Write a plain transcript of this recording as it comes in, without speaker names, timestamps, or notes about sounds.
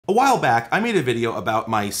A while back, I made a video about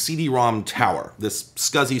my CD-ROM tower, this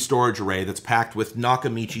SCSI storage array that's packed with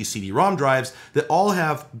Nakamichi CD-ROM drives that all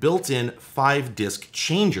have built-in 5-disc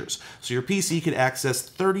changers. So your PC can access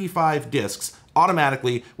 35 discs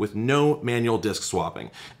automatically with no manual disk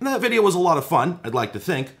swapping. And that video was a lot of fun, I'd like to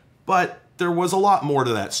think, but there was a lot more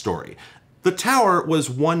to that story. The tower was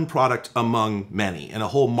one product among many in a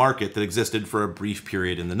whole market that existed for a brief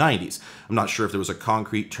period in the 90s. I'm not sure if there was a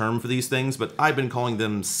concrete term for these things, but I've been calling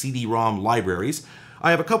them CD-ROM libraries. I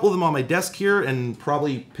have a couple of them on my desk here and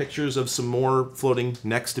probably pictures of some more floating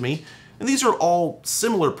next to me. And these are all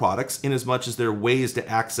similar products in as much as they're ways to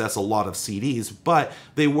access a lot of CDs, but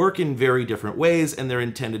they work in very different ways and they're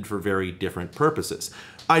intended for very different purposes.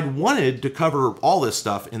 I'd wanted to cover all this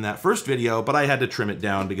stuff in that first video, but I had to trim it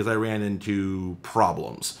down because I ran into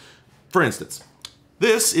problems. For instance,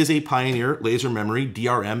 this is a Pioneer Laser Memory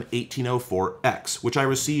DRM 1804X, which I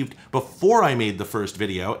received before I made the first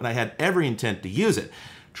video, and I had every intent to use it.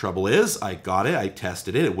 Trouble is, I got it, I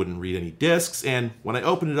tested it, it wouldn't read any discs, and when I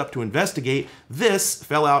opened it up to investigate, this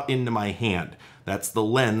fell out into my hand. That's the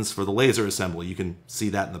lens for the laser assembly. You can see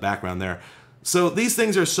that in the background there. So these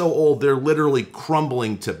things are so old, they're literally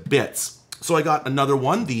crumbling to bits. So I got another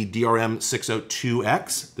one, the DRM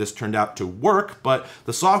 602X. This turned out to work, but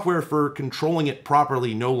the software for controlling it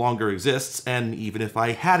properly no longer exists, and even if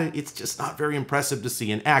I had it, it's just not very impressive to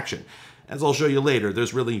see in action. As I'll show you later,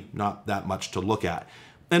 there's really not that much to look at.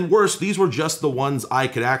 And worse, these were just the ones I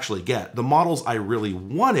could actually get. The models I really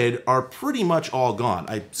wanted are pretty much all gone.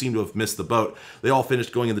 I seem to have missed the boat. They all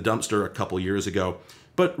finished going in the dumpster a couple years ago.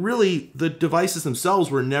 But really, the devices themselves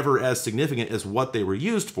were never as significant as what they were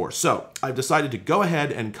used for. So I've decided to go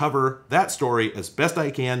ahead and cover that story as best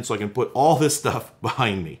I can so I can put all this stuff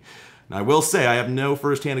behind me. Now, I will say I have no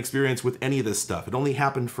firsthand experience with any of this stuff. It only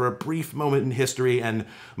happened for a brief moment in history, and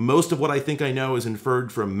most of what I think I know is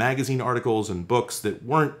inferred from magazine articles and books that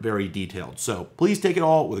weren't very detailed. So please take it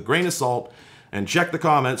all with a grain of salt and check the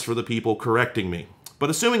comments for the people correcting me. But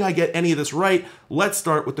assuming I get any of this right, let's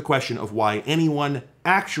start with the question of why anyone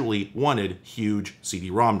actually wanted huge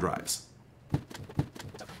CD-ROM drives.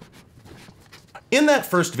 In that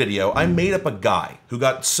first video, I made up a guy who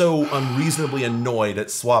got so unreasonably annoyed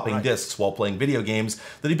at swapping discs while playing video games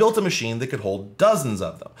that he built a machine that could hold dozens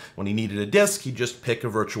of them. When he needed a disk, he'd just pick a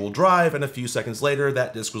virtual drive, and a few seconds later,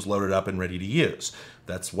 that disk was loaded up and ready to use.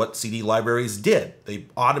 That's what CD libraries did. They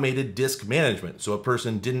automated disk management, so a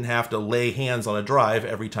person didn't have to lay hands on a drive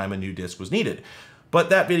every time a new disk was needed. But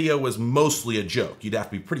that video was mostly a joke. You'd have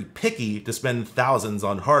to be pretty picky to spend thousands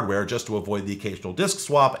on hardware just to avoid the occasional disk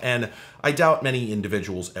swap, and I doubt many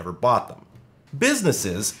individuals ever bought them.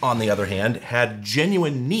 Businesses, on the other hand, had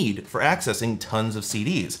genuine need for accessing tons of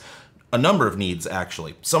CDs. A number of needs,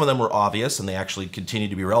 actually. Some of them were obvious, and they actually continue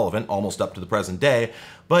to be relevant almost up to the present day.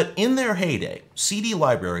 But in their heyday, CD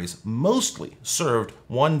libraries mostly served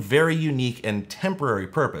one very unique and temporary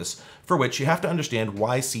purpose, for which you have to understand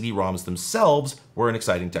why CD-ROMs themselves were an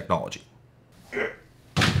exciting technology.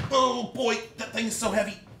 Oh boy, that thing is so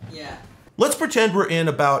heavy. Yeah. Let's pretend we're in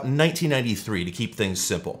about 1993 to keep things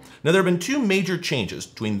simple. Now, there have been two major changes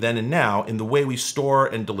between then and now in the way we store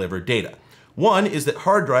and deliver data. One is that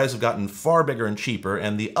hard drives have gotten far bigger and cheaper,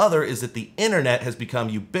 and the other is that the internet has become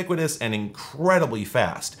ubiquitous and incredibly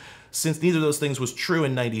fast. Since neither of those things was true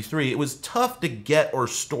in '93, it was tough to get or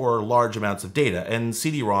store large amounts of data, and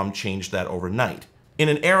CD-ROM changed that overnight. In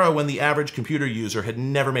an era when the average computer user had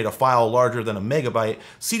never made a file larger than a megabyte,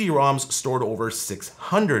 CD-ROMs stored over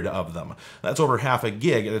 600 of them. That's over half a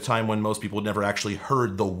gig at a time when most people had never actually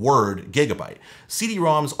heard the word gigabyte.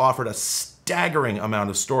 CD-ROMs offered a staggering amount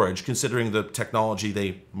of storage, considering the technology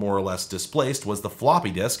they more or less displaced was the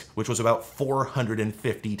floppy disk, which was about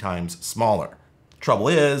 450 times smaller. Trouble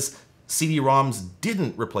is, CD-ROMs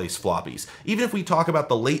didn't replace floppies. Even if we talk about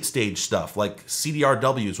the late stage stuff like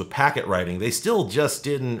CDRWs with packet writing, they still just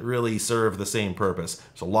didn't really serve the same purpose.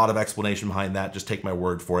 There's a lot of explanation behind that, just take my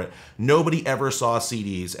word for it. Nobody ever saw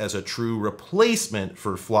CDs as a true replacement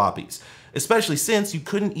for floppies, especially since you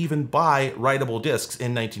couldn't even buy writable disks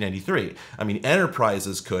in 1993. I mean,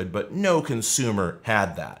 enterprises could, but no consumer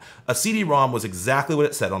had that. A CD-ROM was exactly what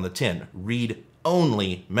it said on the tin,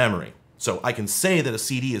 read-only memory. So I can say that a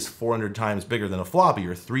CD is 400 times bigger than a floppy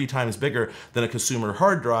or 3 times bigger than a consumer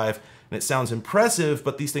hard drive, and it sounds impressive,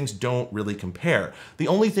 but these things don't really compare. The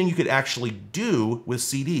only thing you could actually do with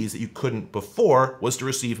CDs that you couldn't before was to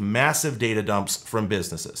receive massive data dumps from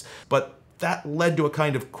businesses. But that led to a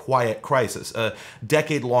kind of quiet crisis, a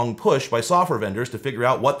decade-long push by software vendors to figure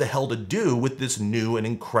out what the hell to do with this new and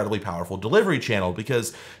incredibly powerful delivery channel,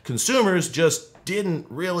 because consumers just didn't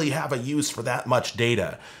really have a use for that much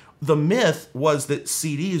data. The myth was that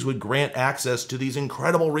CDs would grant access to these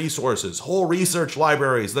incredible resources, whole research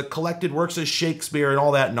libraries, the collected works of Shakespeare and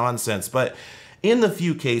all that nonsense. But in the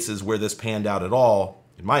few cases where this panned out at all,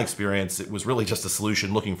 in my experience, it was really just a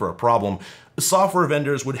solution looking for a problem. Software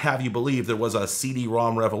vendors would have you believe there was a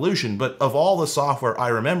CD-ROM revolution, but of all the software I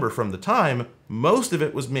remember from the time, most of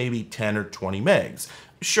it was maybe 10 or 20 megs.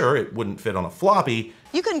 Sure, it wouldn't fit on a floppy.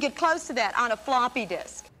 You couldn't get close to that on a floppy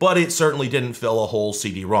disk. But it certainly didn't fill a whole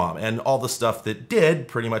CD-ROM, and all the stuff that did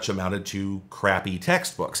pretty much amounted to crappy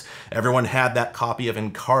textbooks. Everyone had that copy of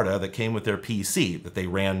Encarta that came with their PC that they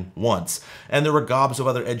ran once, and there were gobs of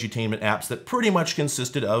other edutainment apps that pretty much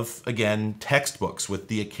consisted of, again, textbooks with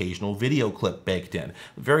the occasional video clip baked in.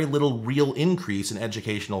 Very little real increase in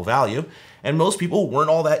educational value, and most people weren't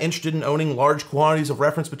all that interested in owning large quantities of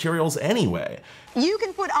reference materials anyway. You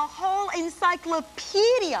can put a whole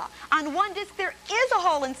encyclopedia on one disk. There is a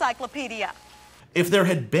whole encyclopedia. If there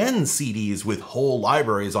had been CDs with whole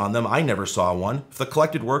libraries on them, I never saw one. If the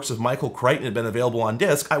collected works of Michael Crichton had been available on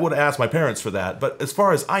disk, I would have asked my parents for that, but as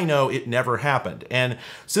far as I know, it never happened. And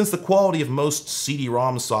since the quality of most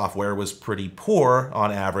CD-ROM software was pretty poor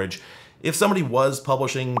on average, if somebody was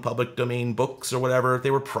publishing public domain books or whatever,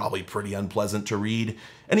 they were probably pretty unpleasant to read.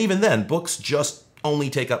 And even then, books just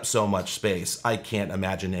only take up so much space. I can't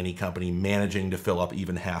imagine any company managing to fill up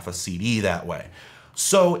even half a CD that way.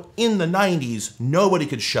 So in the 90s, nobody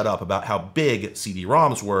could shut up about how big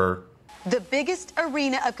CD-ROMs were. The biggest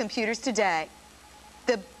arena of computers today,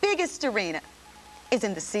 the biggest arena, is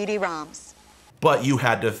in the CD-ROMs. But you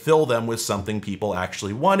had to fill them with something people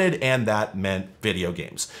actually wanted, and that meant video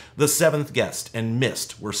games. The Seventh Guest and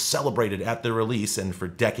Myst were celebrated at their release and for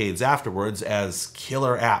decades afterwards as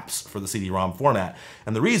killer apps for the CD-ROM format.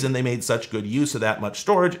 And the reason they made such good use of that much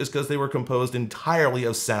storage is because they were composed entirely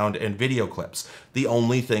of sound and video clips, the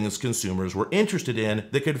only things consumers were interested in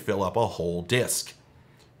that could fill up a whole disk.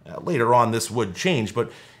 Later on, this would change,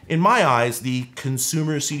 but in my eyes, the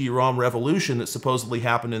consumer CD-ROM revolution that supposedly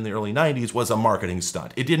happened in the early 90s was a marketing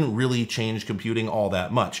stunt. It didn't really change computing all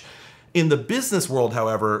that much. In the business world,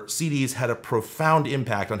 however, CDs had a profound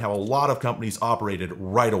impact on how a lot of companies operated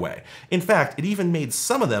right away. In fact, it even made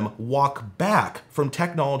some of them walk back from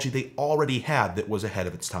technology they already had that was ahead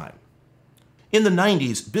of its time. In the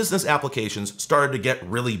 90s, business applications started to get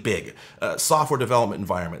really big. Software development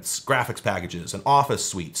environments, graphics packages, and office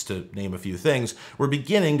suites, to name a few things, were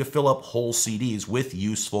beginning to fill up whole CDs with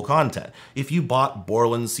useful content. If you bought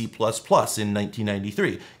Borland C++ in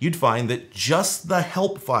 1993, you'd find that just the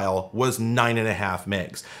help file was 9.5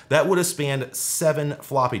 megs. That would have spanned 7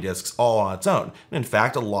 floppy disks all on its own. In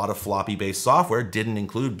fact, a lot of floppy-based software didn't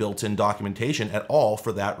include built-in documentation at all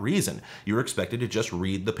for that reason. You were expected to just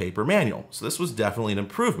read the paper manual. So this was definitely an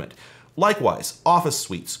improvement. Likewise, office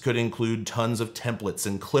suites could include tons of templates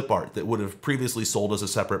and clip art that would have previously sold as a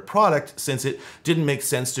separate product, since it didn't make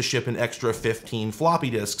sense to ship an extra 15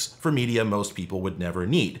 floppy disks for media most people would never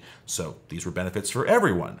need. So these were benefits for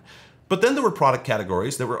everyone. But then there were product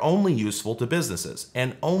categories that were only useful to businesses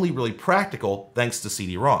and only really practical thanks to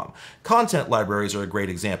CD-ROM. Content libraries are a great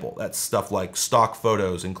example. That's stuff like stock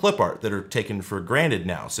photos and clip art that are taken for granted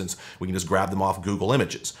now, since we can just grab them off Google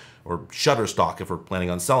Images, or Shutterstock if we're planning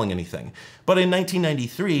on selling anything. But in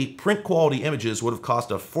 1993, print quality images would have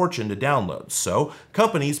cost a fortune to download, so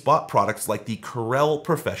companies bought products like the Corel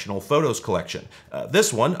Professional Photos Collection.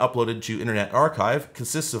 This one, uploaded to Internet Archive,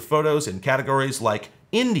 consists of photos in categories like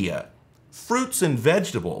India, fruits and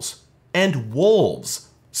vegetables, and wolves,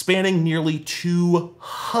 spanning nearly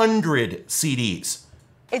 200 CDs.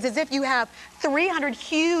 It's as if you have 300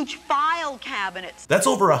 huge file cabinets. That's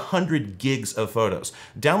over 100 gigs of photos.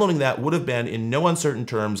 Downloading that would have been, in no uncertain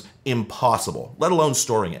terms, impossible, let alone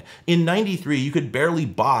storing it. In 93, you could barely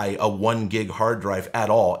buy a 1 gig hard drive at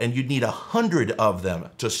all, and you'd need 100 of them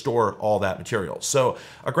to store all that material. So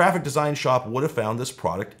a graphic design shop would have found this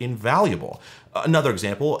product invaluable. Another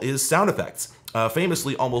example is sound effects.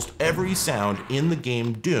 Famously, almost every sound in the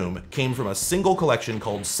game Doom came from a single collection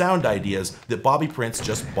called Sound Ideas that Bobby Prince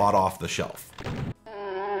just bought off the shelf.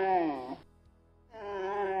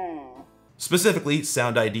 Specifically,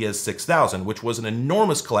 Sound Ideas 6000, which was an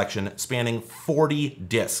enormous collection spanning 40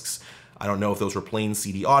 discs. I don't know if those were plain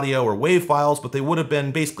CD audio or WAV files, but they would have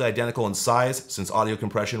been basically identical in size since audio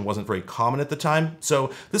compression wasn't very common at the time.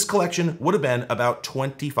 So this collection would have been about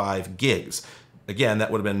 25 gigs. Again,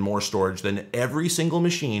 that would have been more storage than every single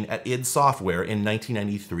machine at id Software in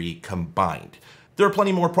 1993 combined. There are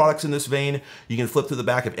plenty more products in this vein. You can flip through the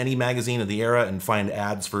back of any magazine of the era and find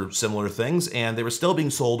ads for similar things, and they were still being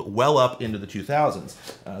sold well up into the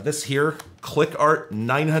 2000s. This here, Click Art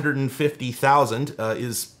 950,000,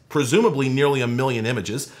 is presumably nearly 1 million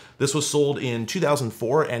images. This was sold in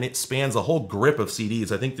 2004, and it spans a whole grip of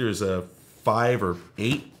CDs. I think there's 5 or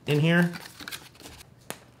 8 in here.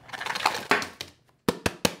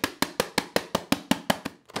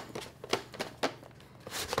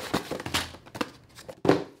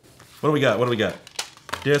 What do we got? What do we got?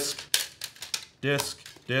 Disc, disc,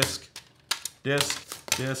 disc,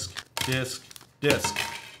 disc, disc, disc, disc.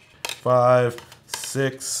 5,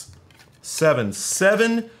 6, 7.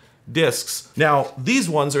 7 discs. Now, these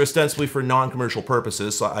ones are ostensibly for non-commercial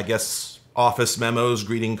purposes, so I guess office memos,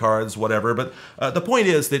 greeting cards, whatever. But the point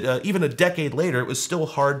is that even a decade later, it was still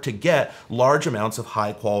hard to get large amounts of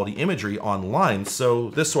high-quality imagery online, so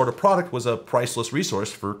this sort of product was a priceless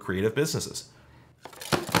resource for creative businesses.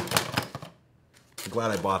 I'm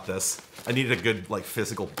glad I bought this. I needed a good,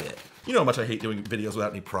 physical bit. You know how much I hate doing videos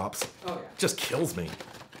without any props. Oh, yeah. It just kills me.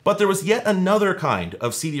 But there was yet another kind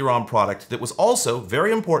of CD-ROM product that was also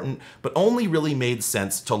very important, but only really made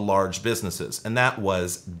sense to large businesses, and that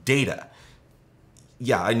was data.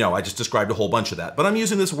 Yeah, I know, I just described a whole bunch of that, but I'm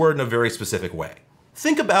using this word in a very specific way.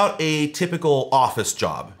 Think about a typical office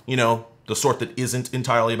job, you know, the sort that isn't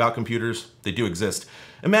entirely about computers. They do exist.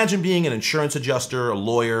 Imagine being an insurance adjuster, a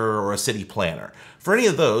lawyer, or a city planner. For any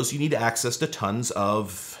of those, you need access to tons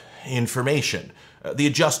of information. The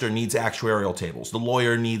adjuster needs actuarial tables, the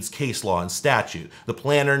lawyer needs case law and statute, the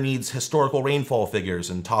planner needs historical rainfall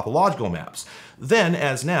figures and topological maps. Then,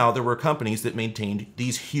 as now, there were companies that maintained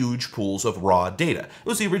these huge pools of raw data. It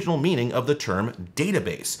was the original meaning of the term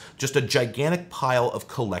database, just a gigantic pile of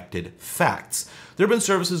collected facts. There have been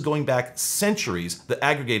services going back centuries that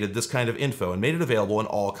aggregated this kind of info and made it available in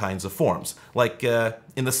all kinds of forms. Like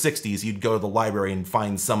in the 60s, you'd go to the library and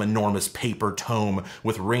find some enormous paper tome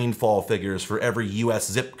with rainfall figures for every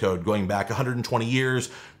US zip code going back 120 years,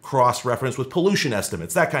 cross-referenced with pollution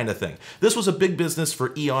estimates, that kind of thing. This was a big business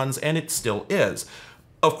for eons, and it still is.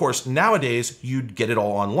 Of course, nowadays, you'd get it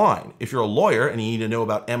all online. If you're a lawyer and you need to know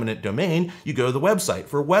about eminent domain, you go to the website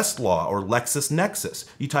for Westlaw or LexisNexis.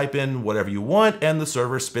 You type in whatever you want, and the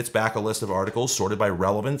server spits back a list of articles sorted by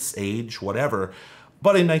relevance, age, whatever.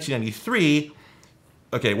 But in 1993,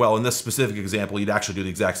 okay, well, in this specific example, you'd actually do the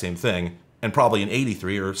exact same thing, and probably in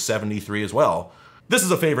 83 or 73 as well. This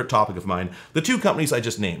is a favorite topic of mine. The two companies I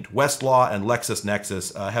just named, Westlaw and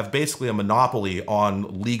LexisNexis, have basically a monopoly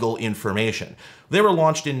on legal information. They were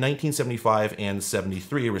launched in 1975 and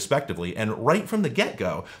 73, respectively, and right from the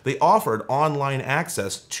get-go, they offered online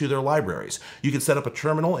access to their libraries. You could set up a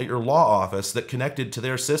terminal at your law office that connected to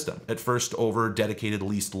their system, at first over dedicated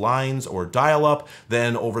leased lines or dial-up,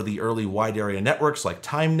 then over the early wide-area networks like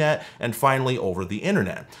TimeNet, and finally over the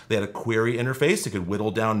internet. They had a query interface that could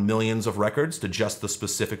whittle down millions of records to just the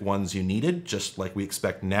specific ones you needed, just like we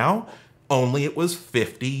expect now. Only it was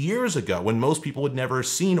 50 years ago, when most people had never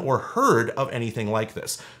seen or heard of anything like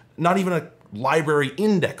this. Not even a library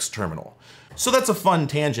index terminal. So that's a fun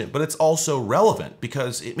tangent, but it's also relevant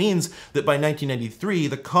because it means that by 1993,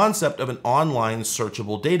 the concept of an online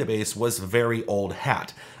searchable database was very old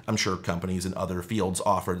hat. I'm sure companies in other fields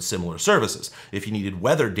offered similar services. If you needed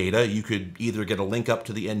weather data, you could either get a link up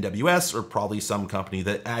to the NWS or probably some company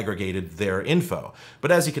that aggregated their info.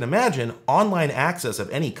 But as you can imagine, online access of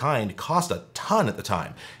any kind cost a ton at the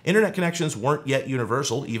time. Internet connections weren't yet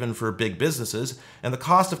universal, even for big businesses, and the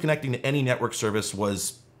cost of connecting to any network service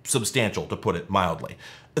was substantial, to put it mildly.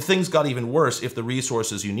 Things got even worse if the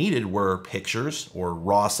resources you needed were pictures or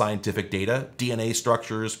raw scientific data, DNA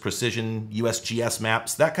structures, precision USGS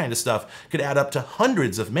maps, that kind of stuff could add up to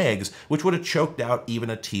hundreds of megs, which would have choked out even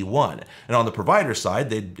a T1. And on the provider side,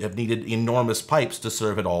 they'd have needed enormous pipes to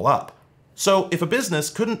serve it all up. So if a business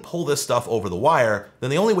couldn't pull this stuff over the wire, then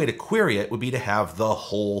the only way to query it would be to have the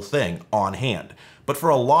whole thing on hand. But for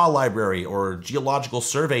a law library or geological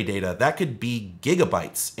survey data, that could be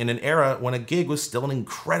gigabytes in an era when a gig was still an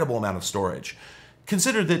incredible amount of storage.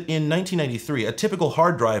 Consider that in 1993, a typical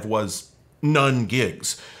hard drive was none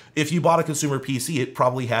gigs. If you bought a consumer PC, it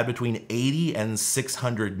probably had between 80 and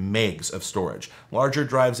 600 megs of storage. Larger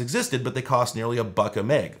drives existed, but they cost nearly $1 a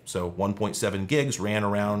meg, so 1.7 gigs ran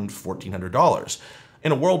around $1,400.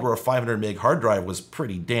 In a world where a 500 meg hard drive was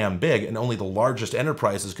pretty damn big and only the largest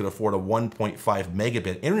enterprises could afford a 1.5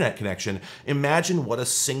 megabit internet connection, imagine what a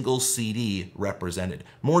single CD represented.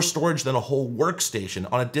 More storage than a whole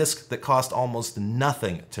workstation on a disk that cost almost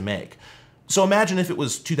nothing to make. So imagine if it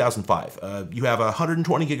was 2005. You have a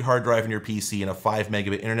 120 gig hard drive in your PC and a 5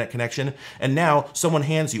 megabit internet connection, and now someone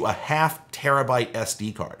hands you a ½ terabyte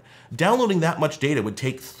SD card. Downloading that much data would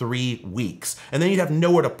take 3 weeks, and then you'd have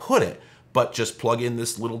nowhere to put it. But just plug in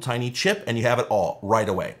this little tiny chip and you have it all right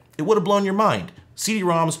away. It would have blown your mind.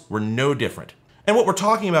 CD-ROMs were no different. And what we're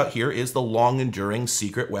talking about here is the long-enduring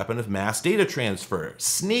secret weapon of mass data transfer,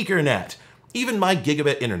 SneakerNet. Even my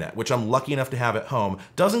gigabit internet, which I'm lucky enough to have at home,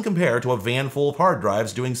 doesn't compare to a van full of hard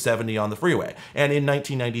drives doing 70 on the freeway. And in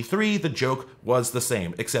 1993, the joke was the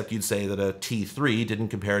same, except you'd say that a T3 didn't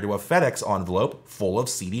compare to a FedEx envelope full of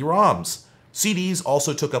CD-ROMs. CDs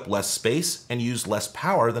also took up less space and used less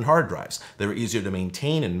power than hard drives. They were easier to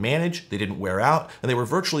maintain and manage, they didn't wear out, and they were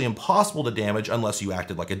virtually impossible to damage unless you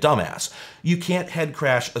acted like a dumbass. You can't head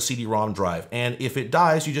crash a CD-ROM drive, and if it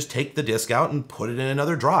dies, you just take the disk out and put it in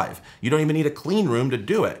another drive. You don't even need a clean room to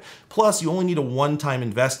do it. Plus, you only need a one-time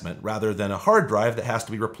investment rather than a hard drive that has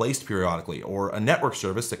to be replaced periodically, or a network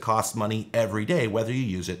service that costs money every day whether you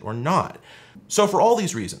use it or not. So for all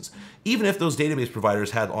these reasons, even if those database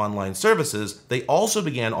providers had online services, they also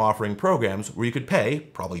began offering programs where you could pay,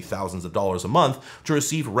 probably thousands of dollars a month, to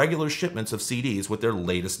receive regular shipments of CDs with their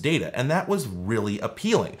latest data. And that was really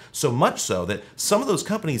appealing. So much so that some of those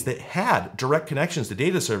companies that had direct connections to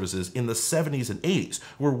data services in the 70s and 80s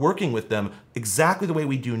were working with them exactly the way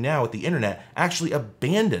we do now with the internet, actually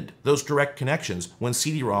abandoned those direct connections when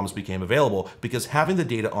CD-ROMs became available because having the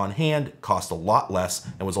data on hand cost a lot less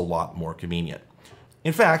and was a lot more convenient.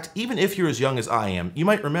 In fact, even if you're as young as I am, you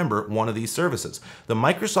might remember one of these services, the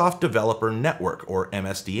Microsoft Developer Network, or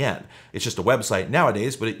MSDN. It's just a website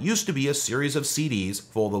nowadays, but it used to be a series of CDs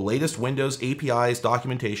full of the latest Windows APIs,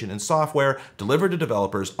 documentation, and software delivered to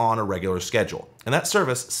developers on a regular schedule. And that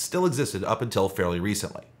service still existed up until fairly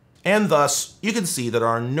recently. And thus, you can see that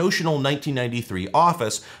our notional 1993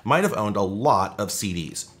 office might have owned a lot of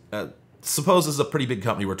CDs. Suppose this is a pretty big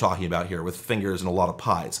company we're talking about here with fingers and a lot of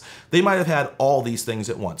pies. They might have had all these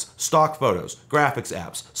things at once. Stock photos, graphics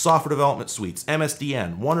apps, software development suites,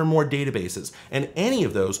 MSDN, one or more databases, and any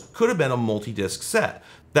of those could have been a multi-disc set.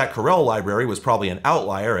 That Corel library was probably an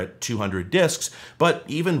outlier at 200 disks, but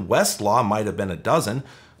even Westlaw might have been a dozen.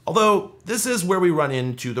 Although, this is where we run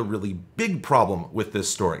into the really big problem with this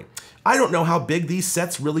story. I don't know how big these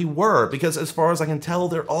sets really were, because as far as I can tell,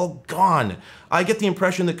 they're all gone. I get the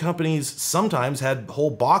impression that companies sometimes had whole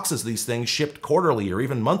boxes of these things shipped quarterly or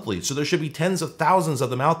even monthly, so there should be tens of thousands of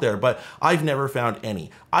them out there, but I've never found any.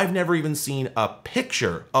 I've never even seen a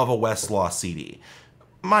picture of a Westlaw CD.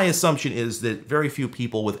 My assumption is that very few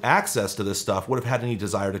people with access to this stuff would have had any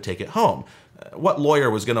desire to take it home. What lawyer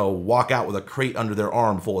was going to walk out with a crate under their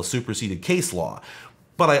arm full of superseded case law?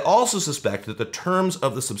 But I also suspect that the terms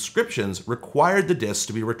of the subscriptions required the discs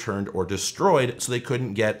to be returned or destroyed so they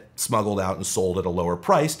couldn't get smuggled out and sold at a lower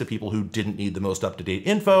price to people who didn't need the most up-to-date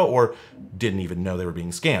info or didn't even know they were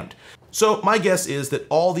being scammed. So my guess is that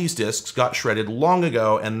all these discs got shredded long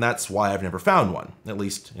ago, and that's why I've never found one, at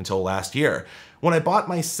least until last year. When I bought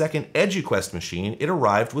my second EduQuest machine, it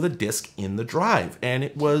arrived with a disc in the drive, and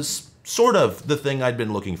it was sort of the thing I'd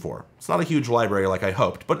been looking for. It's not a huge library like I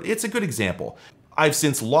hoped, but it's a good example. I've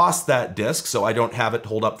since lost that disc, so I don't have it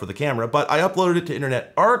hold up for the camera, but I uploaded it to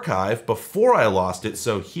Internet Archive before I lost it,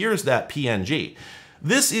 so here's that PNG.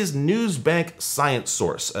 This is Newsbank Science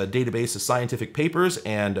Source, a database of scientific papers,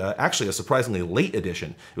 and actually a surprisingly late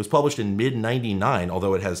edition. It was published in mid-99,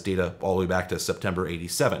 although it has data all the way back to September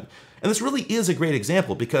 87. And this really is a great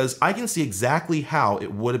example because I can see exactly how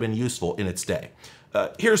it would have been useful in its day.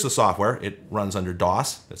 Here's the software. It runs under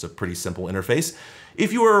DOS. It's a pretty simple interface.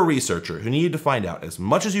 If you were a researcher who needed to find out as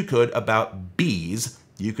much as you could about bees,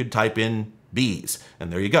 you could type in bees,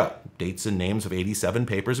 and there you go. Dates and names of 87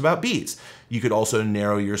 papers about bees. You could also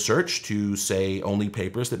narrow your search to, say, only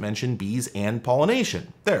papers that mention bees and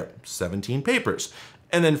pollination. There, 17 papers.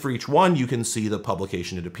 And then for each one, you can see the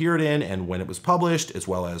publication it appeared in and when it was published, as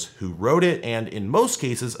well as who wrote it, and in most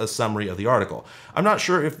cases, a summary of the article. I'm not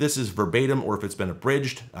sure if this is verbatim or if it's been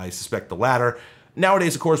abridged. I suspect the latter.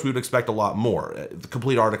 Nowadays, of course, we would expect a lot more. The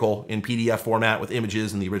complete article in PDF format with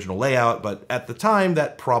images and the original layout, but at the time,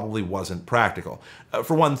 that probably wasn't practical.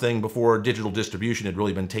 For one thing, before digital distribution had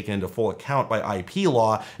really been taken into full account by IP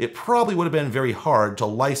law, it probably would have been very hard to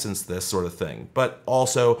license this sort of thing. But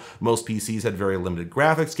also, most PCs had very limited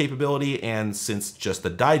graphics capability, and since just the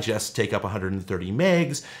digests take up 130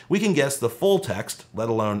 megs, we can guess the full text, let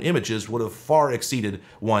alone images, would have far exceeded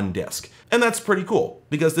one disk. And that's pretty cool,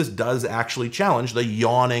 because this does actually challenge the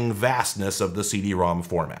yawning vastness of the CD-ROM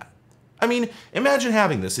format. I mean, imagine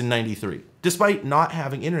having this in '93. Despite not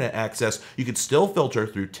having internet access, you could still filter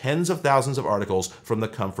through tens of thousands of articles from the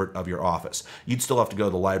comfort of your office. You'd still have to go to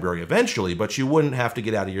the library eventually, but you wouldn't have to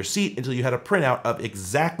get out of your seat until you had a printout of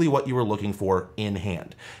exactly what you were looking for in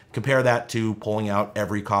hand. Compare that to pulling out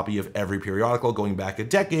every copy of every periodical going back a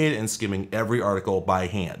decade and skimming every article by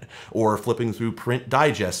hand, or flipping through print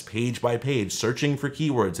digests page by page, searching for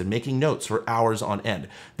keywords and making notes for hours on end.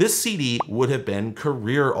 This CD would have been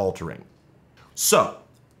career-altering. So,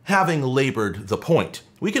 having labored the point,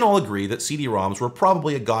 we can all agree that CD-ROMs were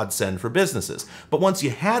probably a godsend for businesses, but once you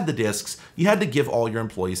had the disks, you had to give all your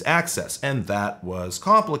employees access, and that was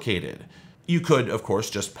complicated. You could, of course,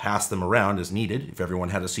 just pass them around as needed. If everyone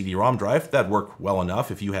had a CD-ROM drive, that'd work well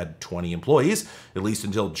enough if you had 20 employees, at least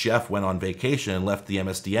until Jeff went on vacation and left the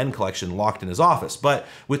MSDN collection locked in his office. But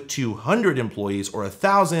with 200 employees or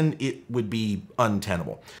 1,000, it would be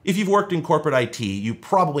untenable. If you've worked in corporate IT, you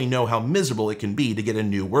probably know how miserable it can be to get a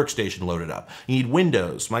new workstation loaded up. You need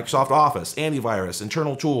Windows, Microsoft Office, antivirus,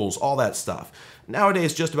 internal tools, all that stuff.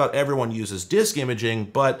 Nowadays, just about everyone uses disk imaging,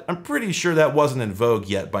 but I'm pretty sure that wasn't in vogue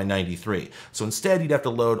yet by '93. So instead, you'd have to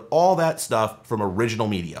load all that stuff from original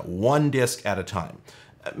media, one disk at a time.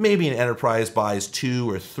 Maybe an enterprise buys 2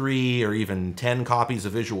 or 3 or even 10 copies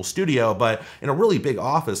of Visual Studio, but in a really big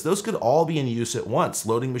office, those could all be in use at once,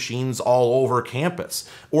 loading machines all over campus.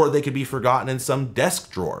 Or they could be forgotten in some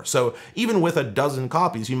desk drawer. So even with a dozen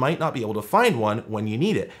copies, you might not be able to find one when you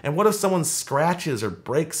need it. And what if someone scratches or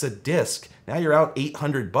breaks a disk? Now you're out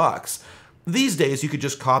 $800. These days, you could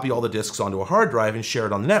just copy all the disks onto a hard drive and share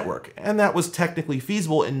it on the network, and that was technically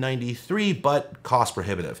feasible in '93, but cost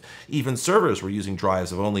prohibitive. Even servers were using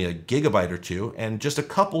drives of only a gigabyte or 2, and just a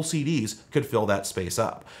couple CDs could fill that space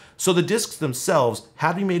up. So the disks themselves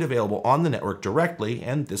had to be made available on the network directly,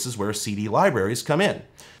 and this is where CD libraries come in.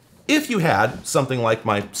 If you had something like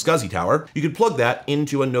my SCSI tower, you could plug that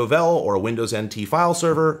into a Novell or a Windows NT file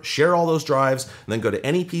server, share all those drives, and then go to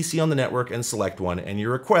any PC on the network and select one, and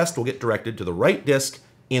your request will get directed to the right disk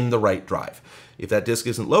in the right drive. If that disk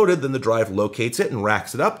isn't loaded, then the drive locates it and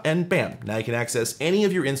racks it up, and bam, now you can access any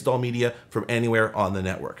of your install media from anywhere on the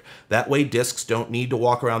network. That way, disks don't need to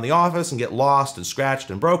walk around the office and get lost and scratched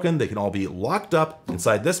and broken. They can all be locked up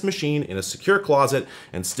inside this machine in a secure closet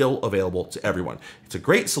and still available to everyone. It's a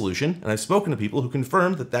great solution, and I've spoken to people who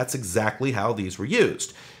confirm that that's exactly how these were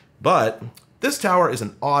used. But this tower is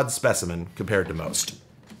an odd specimen compared to most.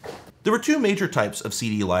 There were 2 major types of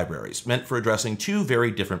CD libraries, meant for addressing 2 very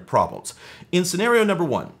different problems. In scenario number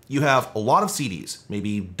 1, you have a lot of CDs,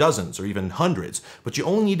 maybe dozens or even hundreds, but you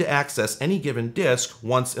only need to access any given disk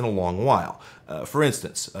once in a long while. For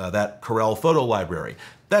instance, that Corel photo library.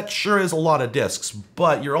 That sure is a lot of disks,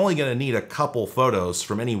 but you're only going to need a couple photos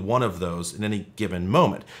from any one of those in any given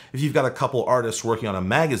moment. If you've got a couple artists working on a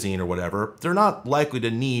magazine or whatever, they're not likely to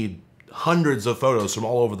need hundreds of photos from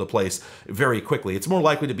all over the place very quickly. It's more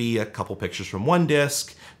likely to be a couple pictures from one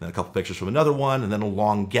disk, then a couple pictures from another one, and then a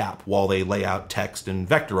long gap while they lay out text and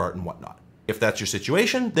vector art and whatnot. If that's your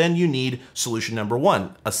situation, then you need solution number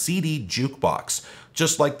 1, a CD jukebox.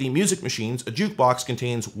 Just like the music machines, a jukebox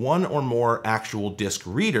contains 1 or more actual disc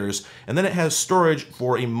readers, and then it has storage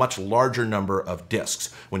for a much larger number of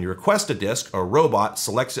discs. When you request a disc, a robot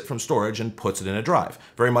selects it from storage and puts it in a drive,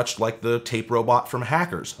 very much like the tape robot from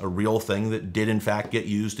Hackers, a real thing that did in fact get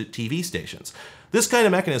used at TV stations. This kind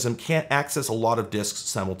of mechanism can't access a lot of disks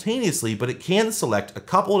simultaneously, but it can select a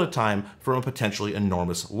couple at a time from a potentially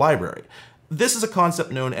enormous library. This is a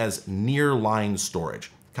concept known as near-line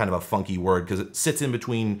storage. Kind of a funky word because it sits in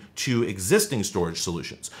between 2 existing storage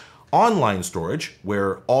solutions. Online storage,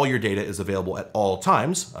 where all your data is available at all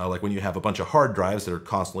times, like when you have a bunch of hard drives that are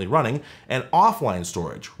constantly running, and offline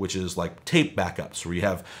storage, which is like tape backups, where you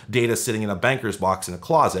have data sitting in a banker's box in a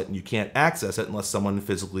closet and you can't access it unless someone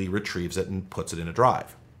physically retrieves it and puts it in a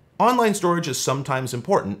drive. Online storage is sometimes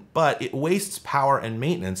important, but it wastes power and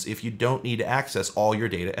maintenance if you don't need to access all your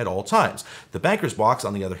data at all times. The banker's box,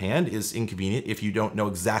 on the other hand, is inconvenient if you don't know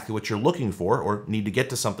exactly what you're looking for or need to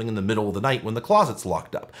get to something in the middle of the night when the closet's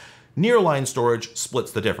locked up. Nearline storage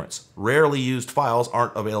splits the difference. Rarely used files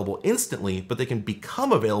aren't available instantly, but they can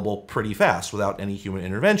become available pretty fast without any human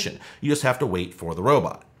intervention. You just have to wait for the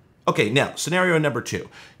robot. Okay, now, scenario number 2.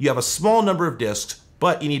 You have a small number of disks,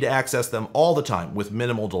 but you need to access them all the time with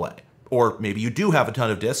minimal delay. Or maybe you do have a ton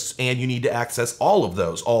of disks and you need to access all of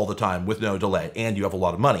those all the time with no delay, and you have a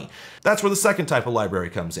lot of money. That's where the second type of library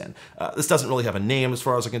comes in. This doesn't really have a name as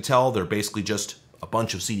far as I can tell. They're basically just a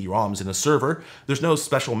bunch of CD-ROMs in a server. There's no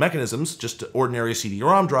special mechanisms, just ordinary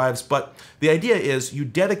CD-ROM drives, but the idea is you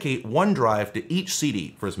dedicate one drive to each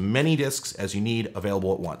CD for as many disks as you need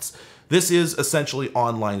available at once. This is essentially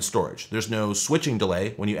online storage. There's no switching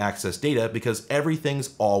delay when you access data because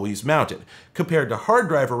everything's always mounted. Compared to hard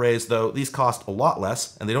drive arrays, though, these cost a lot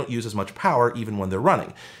less and they don't use as much power even when they're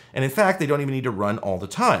running. And in fact, they don't even need to run all the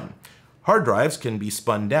time. Hard drives can be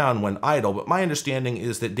spun down when idle, but my understanding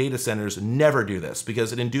is that data centers never do this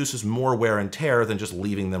because it induces more wear and tear than just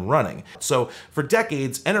leaving them running. So for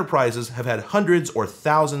decades, enterprises have had hundreds or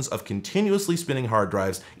thousands of continuously spinning hard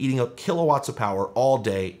drives eating up kilowatts of power all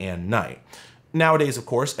day and night. Nowadays, of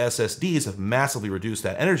course, SSDs have massively reduced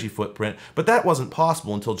that energy footprint, but that wasn't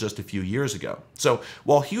possible until just a few years ago. So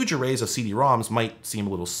while huge arrays of CD-ROMs might seem a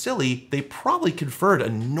little silly, they probably conferred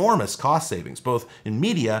enormous cost savings, both in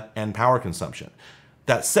media and power consumption.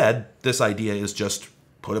 That said, this idea is just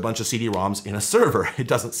put a bunch of CD-ROMs in a server. It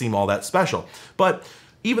doesn't seem all that special. But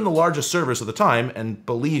even the largest servers of the time, and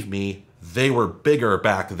believe me, they were bigger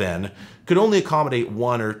back then, could only accommodate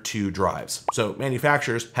 1 or 2 drives. So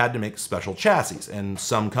manufacturers had to make special chassis, and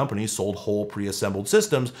some companies sold whole pre-assembled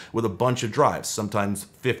systems with a bunch of drives, sometimes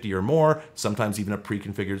 50 or more, sometimes even a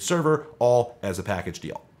pre-configured server, all as a package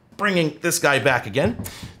deal. Bringing this guy back again,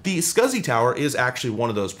 the SCSI tower is actually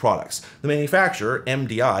one of those products. The manufacturer,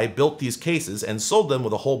 MDI, built these cases and sold them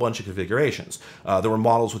with a whole bunch of configurations. There were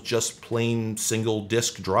models with just plain single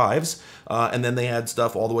disk drives, and then they had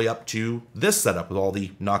stuff all the way up to this setup with all the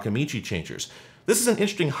Nakamichi changers. This is an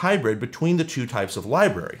interesting hybrid between the two types of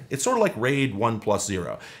library. It's sort of like RAID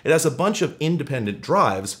 1+0. It has a bunch of independent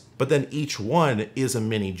drives, but then each one is a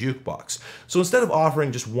mini jukebox. So instead of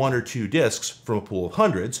offering just 1 or 2 disks from a pool of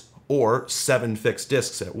hundreds, or 7 fixed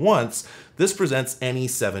disks at once, this presents any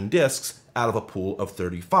 7 disks out of a pool of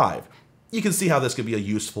 35. You can see how this could be a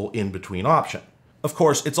useful in-between option. Of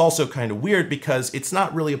course, it's also kind of weird because it's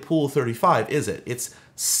not really a pool of 35, is it? It's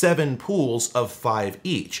 7 pools of 5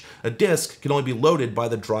 each. A disk can only be loaded by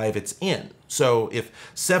the drive it's in. So if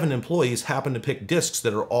 7 employees happen to pick disks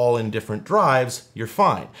that are all in different drives, you're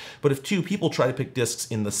fine. But if 2 people try to pick disks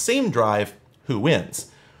in the same drive, who wins?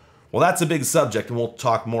 Well, that's a big subject and we'll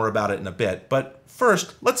talk more about it in a bit. But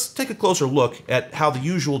first, let's take a closer look at how the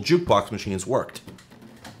usual jukebox machines worked.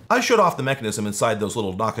 I showed off the mechanism inside those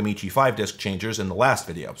little Nakamichi 5-disc changers in the last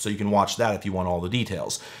video, so you can watch that if you want all the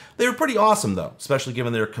details. They were pretty awesome though, especially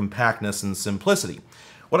given their compactness and simplicity.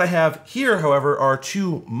 What I have here, however, are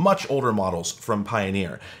 2 much older models from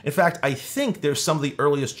Pioneer. In fact, I think they're some of the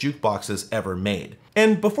earliest jukeboxes ever made.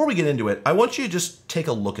 And before we get into it, I want you to just take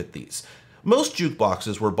a look at these. Most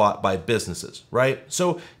jukeboxes were bought by businesses, right?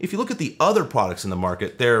 So if you look at the other products in the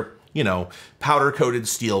market, they're, powder-coated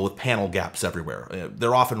steel with panel gaps everywhere.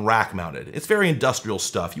 They're often rack-mounted. It's very industrial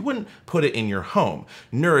stuff. You wouldn't put it in your home.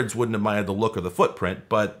 Nerds wouldn't have minded the look or the footprint,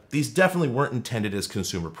 but these definitely weren't intended as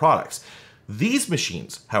consumer products. These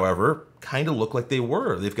machines, however, kind of look like they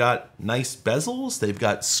were. They've got nice bezels, they've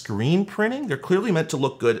got screen printing, they're clearly meant to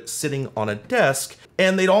look good sitting on a desk,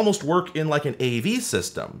 and they'd almost work in like an AV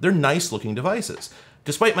system. They're nice looking devices.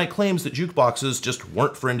 Despite my claims that jukeboxes just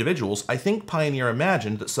weren't for individuals, I think Pioneer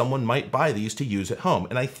imagined that someone might buy these to use at home,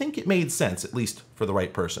 and I think it made sense, at least for the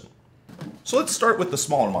right person. So let's start with the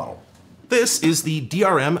smaller model. This is the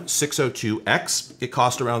DRM 602X. It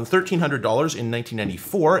cost around $1,300 in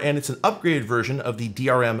 1994, and it's an upgraded version of the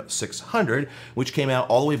DRM 600, which came out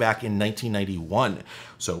all the way back in 1991.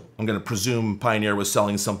 So I'm going to presume Pioneer was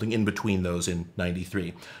selling something in between those in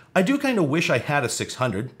 93. I do kind of wish I had a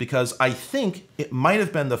 600 because I think it might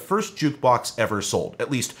have been the first jukebox ever sold,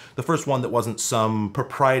 at least the first one that wasn't some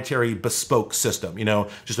proprietary bespoke system,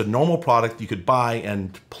 just a normal product you could buy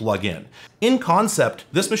and plug in. In concept,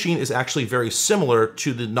 this machine is actually very similar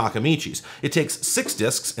to the Nakamichis. It takes 6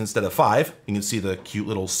 disks instead of 5. You can see the cute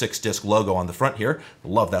little 6-disc logo on the front here.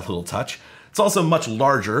 Love that little touch. It's also much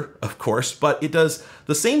larger, of course, but it does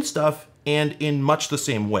the same stuff and in much the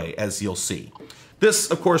same way, as you'll see.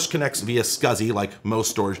 This, of course, connects via SCSI, like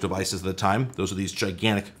most storage devices at the time. Those are these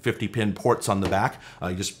gigantic 50-pin ports on the back.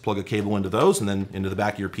 You just plug a cable into those and then into the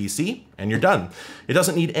back of your PC, and you're done. It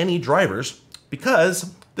doesn't need any drivers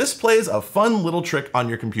because this plays a fun little trick on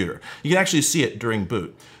your computer. You can actually see it during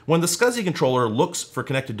boot. When the SCSI controller looks for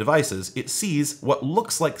connected devices, it sees what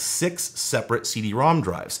looks like 6 separate CD-ROM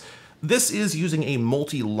drives. This is using a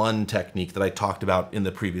multi-LUN technique that I talked about in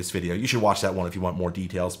the previous video. You should watch that one if you want more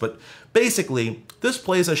details, but basically, this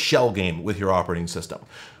plays a shell game with your operating system.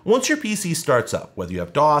 Once your PC starts up, whether you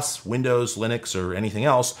have DOS, Windows, Linux, or anything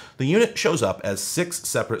else, the unit shows up as 6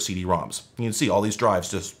 separate CD-ROMs. You can see all these drives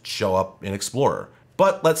just show up in Explorer.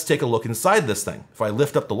 But let's take a look inside this thing. If I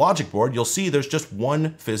lift up the logic board, you'll see there's just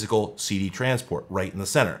one physical CD transport right in the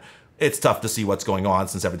center. It's tough to see what's going on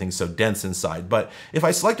since everything's so dense inside, but if I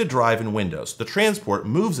select a drive in Windows, the transport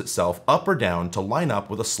moves itself up or down to line up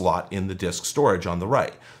with a slot in the disk storage on the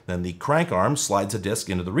right. Then the crank arm slides a disk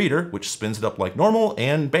into the reader, which spins it up like normal,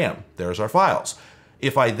 and bam, there's our files.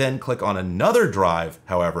 If I then click on another drive,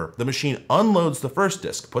 however, the machine unloads the first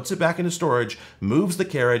disk, puts it back into storage, moves the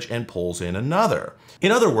carriage, and pulls in another.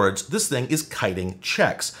 In other words, this thing is kiting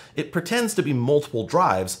checks. It pretends to be multiple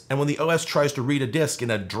drives, and when the OS tries to read a disk in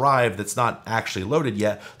a drive that's not actually loaded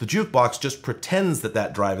yet, the jukebox just pretends that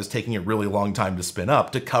that drive is taking a really long time to spin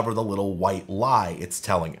up to cover the little white lie it's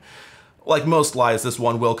telling. Like most lies, this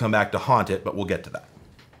one will come back to haunt it, but we'll get to that.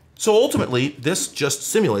 So ultimately, this just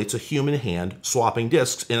simulates a human hand swapping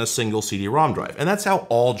disks in a single CD-ROM drive, and that's how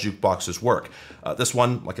all jukeboxes work. This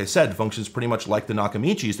one, like I said, functions pretty much like the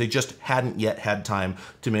Nakamichis, they just hadn't yet had time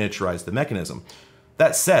to miniaturize the mechanism.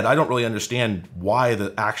 That said, I don't really understand why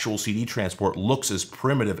the actual CD transport looks as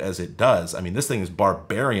primitive as it does. I mean, this thing is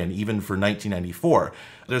barbarian even for 1994.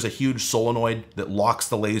 There's a huge solenoid that locks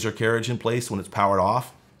the laser carriage in place when it's powered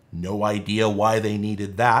off. No idea why they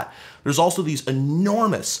needed that. There's also these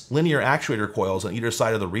enormous linear actuator coils on either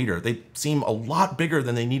side of the reader. They seem a lot bigger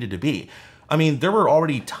than they needed to be. I mean, there were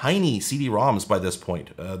already tiny CD-ROMs by this point.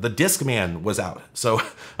 The Discman was out, so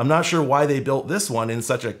I'm not sure why they built this one in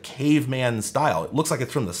such a caveman style. It looks like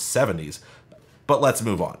it's from the 70s, but let's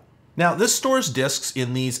move on. Now, this stores discs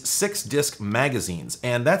in these 6-disc magazines,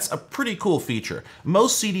 and that's a pretty cool feature.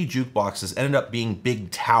 Most CD jukeboxes ended up being big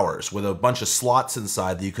towers with a bunch of slots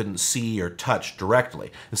inside that you couldn't see or touch directly.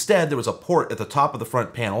 Instead, there was a port at the top of the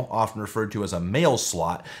front panel, often referred to as a mail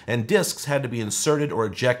slot, and discs had to be inserted or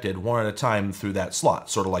ejected one at a time through that slot,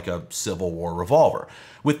 sort of like a Civil War revolver.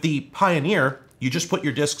 With the Pioneer, you just put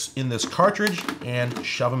your discs in this cartridge and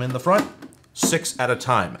shove them in the front, 6 at a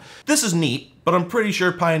time. This is neat, but I'm pretty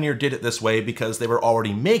sure Pioneer did it this way because they were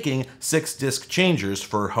already making 6-disc changers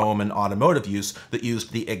for home and automotive use that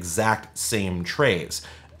used the exact same trays.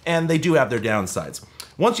 And they do have their downsides.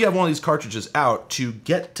 Once you have one of these cartridges out, to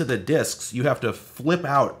get to the discs, you have to flip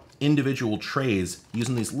out individual trays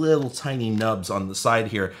using these little tiny nubs on the side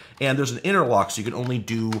here, and there's an interlock so you can only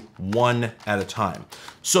do one at a time.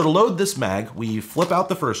 So to load this mag, we flip out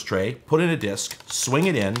the first tray, put in a disc, swing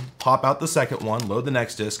it in, pop out the second one, load the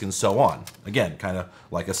next disc, and so on. Again, kind of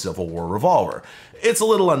like a Civil War revolver. It's a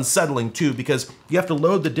little unsettling too because you have to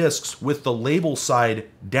load the discs with the label side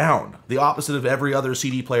down, the opposite of every other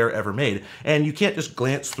CD player ever made, and you can't just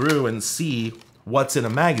glance through and see what's in a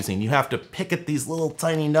magazine. You have to pick at these little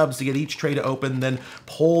tiny nubs to get each tray to open, then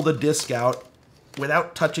pull the disc out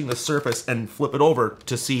without touching the surface and flip it over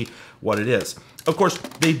to see what it is. Of course,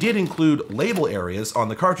 they did include label areas on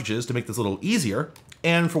the cartridges to make this a little easier,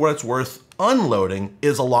 and for what it's worth, unloading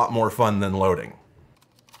is a lot more fun than loading.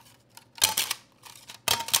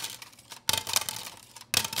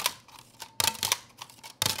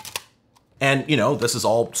 And, you know, this is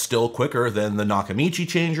all still quicker than the Nakamichi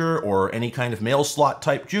changer or any kind of mail slot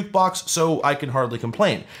type jukebox, so I can hardly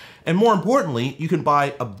complain. And more importantly, you can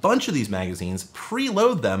buy a bunch of these magazines,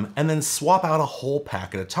 preload them, and then swap out a whole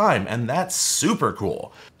pack at a time, and that's super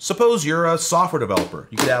cool. Suppose you're a software developer.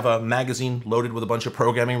 You could have a magazine loaded with a bunch of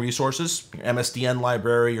programming resources, your MSDN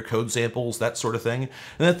library, your code samples, that sort of thing.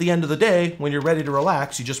 And at the end of the day, when you're ready to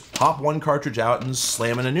relax, you just pop one cartridge out and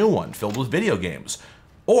slam in a new one filled with video games.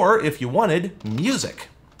 Or, if you wanted, music.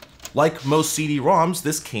 Like most CD-ROMs,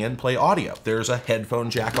 this can play audio. There's a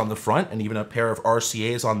headphone jack on the front and even a pair of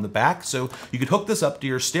RCAs on the back, so you could hook this up to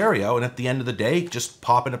your stereo and at the end of the day, just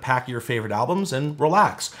pop in a pack of your favorite albums and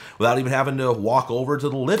relax, without even having to walk over to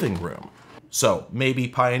the living room. So maybe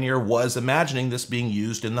Pioneer was imagining this being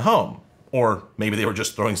used in the home. Or maybe they were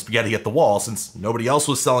just throwing spaghetti at the wall since nobody else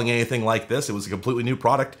was selling anything like this. It was a completely new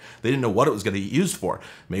product. They didn't know what it was going to get used for.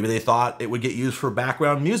 Maybe they thought it would get used for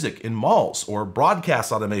background music in malls or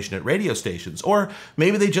broadcast automation at radio stations. Or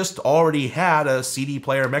maybe they just already had a CD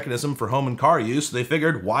player mechanism for home and car use. So they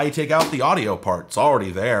figured, why take out the audio part? It's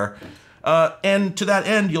already there. And to that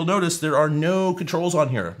end, you'll notice there are no controls on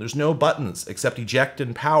here. There's no buttons except eject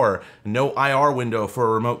and power, and no IR window for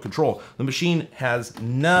a remote control. The machine has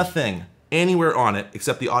nothing anywhere on it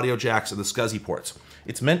except the audio jacks and the SCSI ports.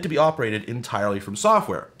 It's meant to be operated entirely from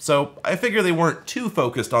software, so I figure they weren't too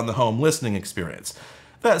focused on the home listening experience.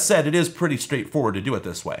 That said, it is pretty straightforward to do it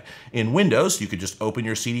this way. In Windows, you could just open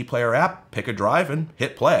your CD player app, pick a drive, and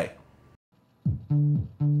hit play.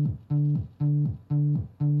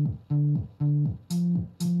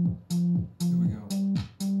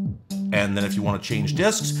 And then if you want to change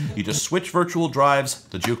discs, you just switch virtual drives,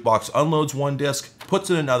 the jukebox unloads one disc, puts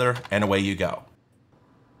in another, and away you go.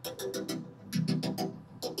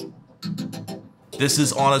 This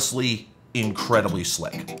is honestly incredibly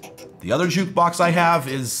slick. The other jukebox I have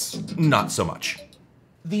is not so much.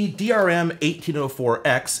 The DRM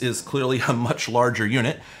 1804X is clearly a much larger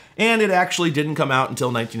unit, and it actually didn't come out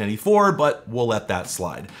until 1994, but we'll let that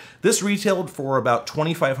slide. This retailed for about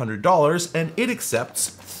 $2,500, and it accepts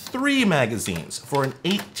 3 magazines for an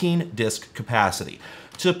 18-disc capacity.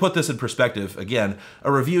 To put this in perspective, again,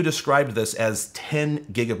 a review described this as 10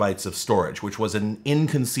 gigabytes of storage, which was an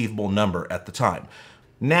inconceivable number at the time.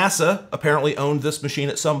 NASA apparently owned this machine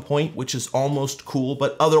at some point, which is almost cool,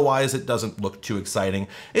 but otherwise it doesn't look too exciting.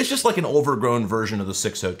 It's just like an overgrown version of the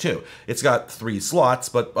 602. It's got 3 slots,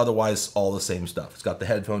 but otherwise all the same stuff. It's got the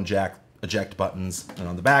headphone jack, eject buttons, and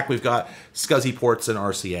on the back we've got SCSI ports and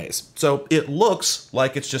RCAs. So it looks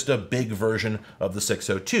like it's just a big version of the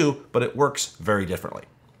 602, but it works very differently.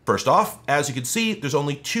 First off, as you can see, there's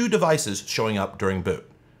only 2 devices showing up during boot.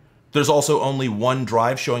 There's also only 1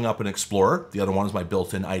 drive showing up in Explorer. The other one is my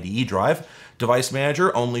built-in IDE drive. Device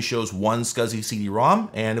Manager only shows 1 SCSI CD-ROM,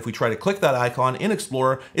 and if we try to click that icon in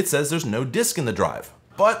Explorer, it says there's no disk in the drive.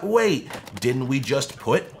 But wait, didn't we just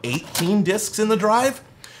put 18 disks in the drive?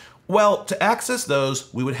 Well, to access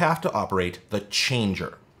those, we would have to operate the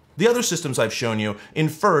changer. The other systems I've shown you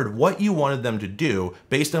inferred what you wanted them to do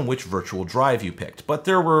based on which virtual drive you picked, but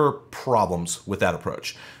there were problems with that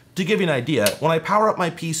approach. To give you an idea, when I power up my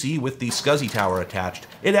PC with the SCSI tower attached,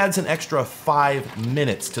 it adds an extra 5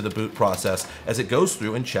 minutes to the boot process as it goes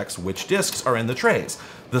through and checks which disks are in the trays.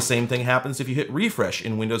 The same thing happens if you hit refresh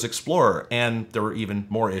in Windows Explorer, and there were even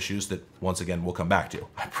more issues that, once again, we'll come back to.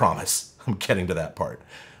 I promise, I'm getting to that part.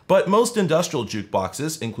 But most industrial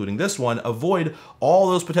jukeboxes, including this one, avoid all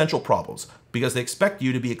those potential problems because they expect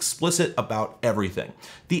you to be explicit about everything.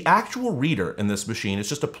 The actual reader in this machine is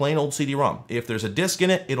just a plain old CD-ROM. If there's a disk in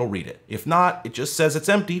it, it'll read it. If not, it just says it's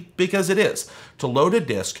empty because it is. To load a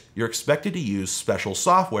disk, you're expected to use special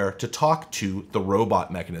software to talk to the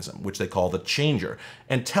robot mechanism, which they call the changer,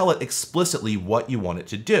 and tell it explicitly what you want it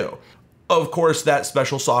to do. Of course, that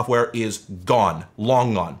special software is gone,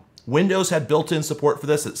 long gone. Windows had built-in support for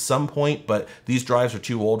this at some point, but these drives are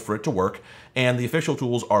too old for it to work, and the official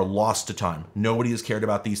tools are lost to time. Nobody has cared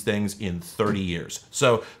about these things in 30 years.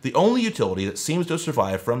 So the only utility that seems to have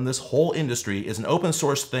survived from this whole industry is an open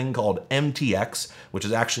source thing called MTX, which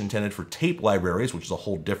is actually intended for tape libraries, which is a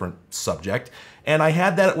whole different subject. And I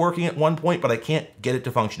had that working at one point, but I can't get it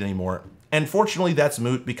to function anymore. And fortunately that's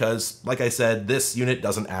moot because, like I said, this unit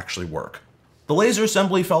doesn't actually work. The laser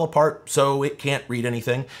assembly fell apart, so it can't read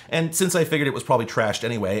anything, and since I figured it was probably trashed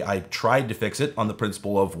anyway, I tried to fix it on the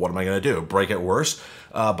principle of what am I going to do, break it worse?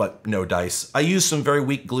 But no dice. I used some very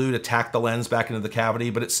weak glue to tack the lens back into the cavity,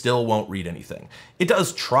 but it still won't read anything. It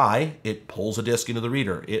does try. It pulls a disc into the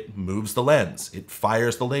reader, it moves the lens, it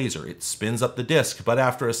fires the laser, it spins up the disc, but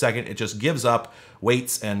after a second it just gives up,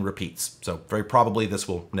 waits, and repeats. So very probably this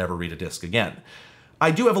will never read a disc again. I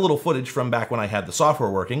do have a little footage from back when I had the software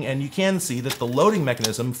working, and you can see that the loading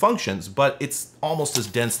mechanism functions, but it's almost as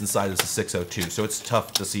dense inside as the 602, so it's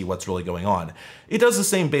tough to see what's really going on. It does the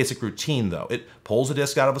same basic routine though. It pulls a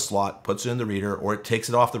disk out of a slot, puts it in the reader, or it takes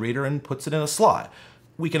it off the reader and puts it in a slot.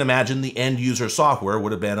 We can imagine the end user software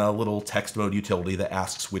would have been a little text mode utility that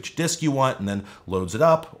asks which disk you want and then loads it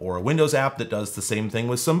up, or a Windows app that does the same thing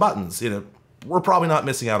with some buttons. We're probably not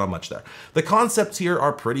missing out on much there. The concepts here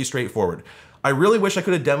are pretty straightforward. I really wish I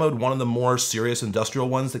could have demoed one of the more serious industrial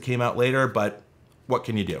ones that came out later, but what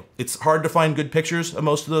can you do? It's hard to find good pictures of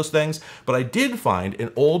most of those things, but I did find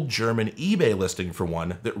an old German eBay listing for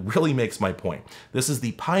one that really makes my point. This is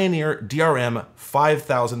the Pioneer DRM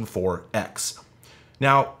 5004X.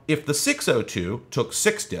 Now, if the 602 took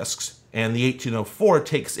 6 disks and the 1804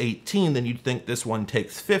 takes 18, then you'd think this one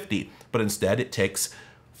takes 50, but instead it takes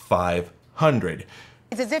 500.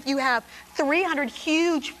 It's as if you have 300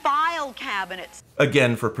 huge file cabinets.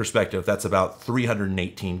 Again, for perspective, that's about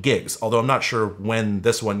 318 gigs, although I'm not sure when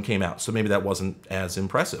this one came out, so maybe that wasn't as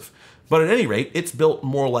impressive. But at any rate, it's built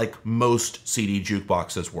more like most CD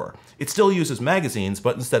jukeboxes were. It still uses magazines,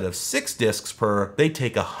 but instead of 6 discs per, they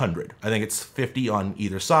take 100. I think it's 50 on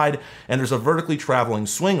either side, and there's a vertically traveling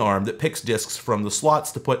swing arm that picks discs from the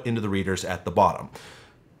slots to put into the readers at the bottom.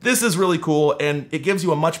 This is really cool, and it gives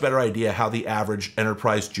you a much better idea how the average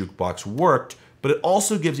enterprise jukebox worked, but it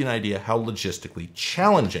also gives you an idea how logistically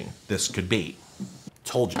challenging this could be.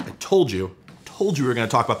 I told you we were going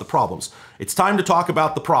to talk about the problems. It's time to talk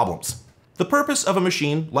about the problems. The purpose of a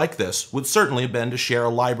machine like this would certainly have been to share a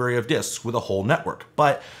library of disks with a whole network,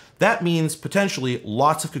 but that means potentially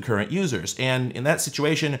lots of concurrent users, and in that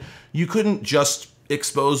situation, you couldn't just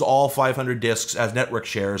expose all 500 disks as network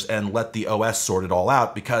shares and let the OS sort it all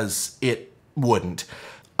out because it wouldn't.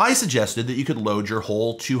 I suggested that you could load your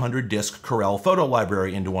whole 200 disc Corel photo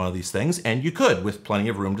library into one of these things, and you could with plenty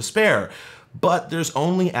of room to spare. But there's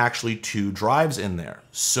only actually 2 drives in there.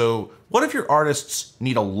 So what if your artists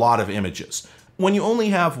need a lot of images? When you only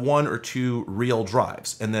have 1 or 2 real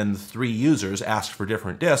drives, and then 3 users ask for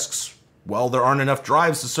different disks, well, there aren't enough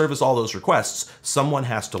drives to service all those requests. Someone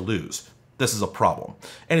has to lose. This is a problem.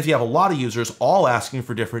 And if you have a lot of users all asking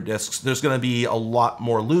for different disks, there's going to be a lot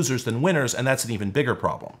more losers than winners, and that's an even bigger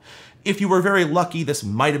problem. If you were very lucky, this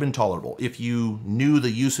might have been tolerable. If you knew the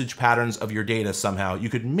usage patterns of your data somehow, you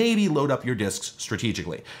could maybe load up your disks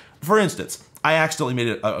strategically. For instance, I accidentally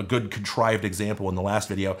made a good contrived example in the last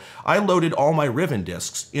video. I loaded all my Riven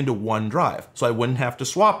disks into 1 drive, so I wouldn't have to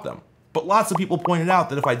swap them. But lots of people pointed out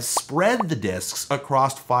that if I'd spread the disks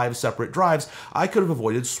across 5 separate drives, I could have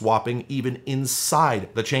avoided swapping even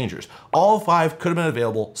inside the changers. All 5 could have been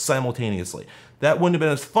available simultaneously. That wouldn't have been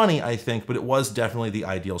as funny, I think, but it was definitely the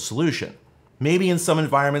ideal solution. Maybe in some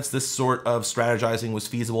environments this sort of strategizing was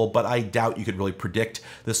feasible, but I doubt you could really predict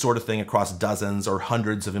this sort of thing across dozens or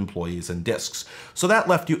hundreds of employees and disks. So that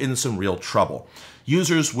left you in some real trouble.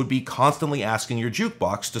 Users would be constantly asking your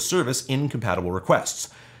Jukebox to service incompatible requests.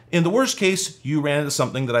 In the worst case, you ran into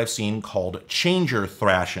something that I've seen called changer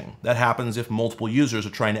thrashing. That happens if multiple users are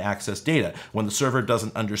trying to access data, when the server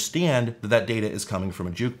doesn't understand that that data is coming from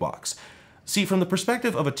a Jukebox. See, from the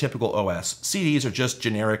perspective of a typical OS, CDs are just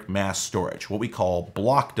generic mass storage, what we call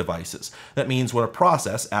block devices. That means when a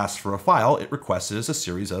process asks for a file, it requests it as a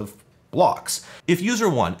series of blocks. If user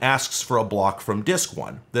 1 asks for a block from disk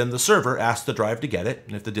 1, then the server asks the drive to get it,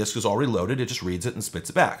 and if the disk is already loaded, it just reads it and spits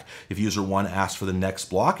it back. If user 1 asks for the next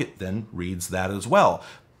block, it then reads that as well.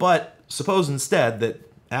 But suppose instead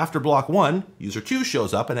that after block 1, user 2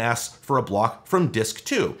 shows up and asks for a block from disk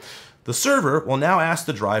 2. The server will now ask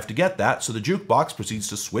the drive to get that, so the Jukebox proceeds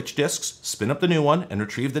to switch disks, spin up the new one, and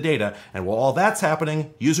retrieve the data, and while all that's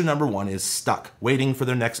happening, user number 1 is stuck, waiting for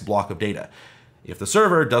their next block of data. If the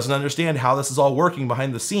server doesn't understand how this is all working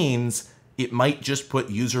behind the scenes, it might just put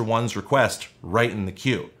user 1's request right in the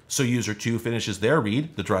queue. So user 2 finishes their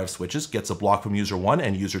read, the drive switches, gets a block from user 1,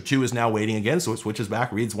 and user 2 is now waiting again, so it switches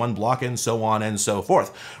back, reads 1 block, and so on and so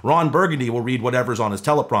forth. Ron Burgundy will read whatever's on his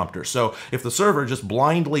teleprompter, so if the server just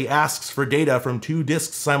blindly asks for data from 2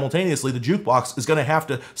 disks simultaneously, the Jukebox is going to have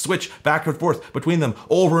to switch back and forth between them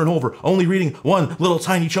over and over, only reading 1 little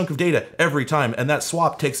tiny chunk of data every time, and that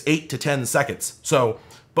swap takes 8 to 10 seconds. So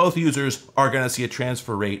both users are going to see a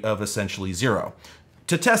transfer rate of essentially 0.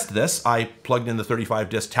 To test this, I plugged in the 35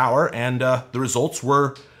 disk tower, and the results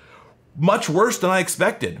were much worse than I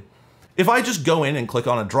expected. If I just go in and click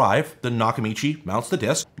on a drive, the Nakamichi mounts the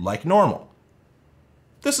disk like normal.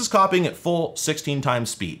 This is copying at full 16 times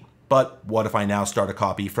speed. But what if I now start a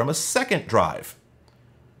copy from a second drive?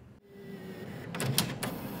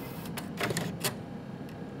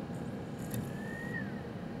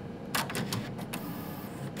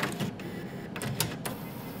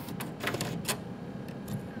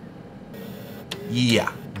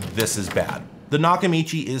 Yeah, this is bad. The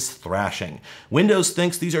Nakamichi is thrashing. Windows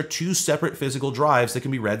thinks these are 2 separate physical drives that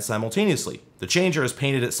can be read simultaneously. The changer has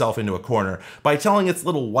painted itself into a corner. By telling its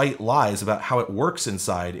little white lies about how it works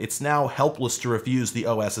inside, it's now helpless to refuse the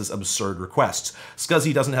OS's absurd requests.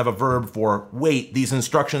 SCSI doesn't have a verb for, wait, these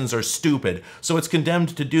instructions are stupid, so it's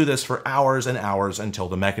condemned to do this for hours and hours until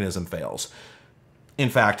the mechanism fails. In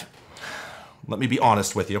fact, let me be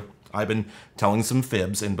honest with you. I've been telling some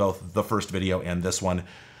fibs in both the first video and this one.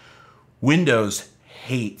 Windows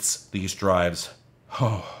hates these drives.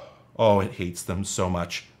 Oh, it hates them so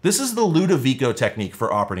much. This is the Ludovico technique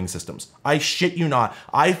for operating systems. I shit you not,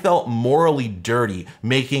 I felt morally dirty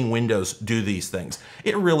making Windows do these things.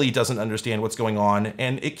 It really doesn't understand what's going on,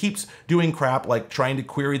 and it keeps doing crap like trying to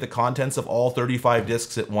query the contents of all 35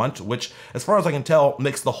 disks at once, which, as far as I can tell,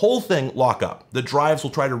 makes the whole thing lock up. The drives will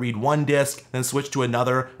try to read one disk, then switch to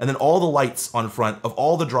another, and then all the lights on front of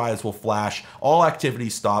all the drives will flash, all activity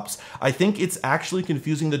stops. I think it's actually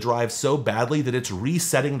confusing the drive so badly that it's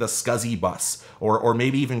resetting the SCSI bus, or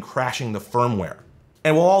maybe even crashing the firmware.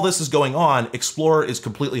 And while all this is going on, Explorer is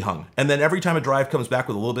completely hung. And then every time a drive comes back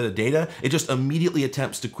with a little bit of data, it just immediately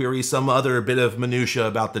attempts to query some other bit of minutia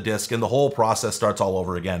about the disk, and the whole process starts all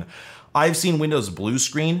over again. I've seen Windows blue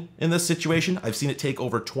screen in this situation. I've seen it take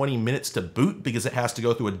over 20 minutes to boot because it has to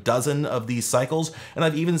go through a dozen of these cycles, and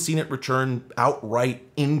I've even seen it return outright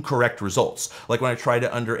incorrect results, like when I tried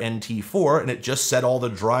it under NT4 and it just said all the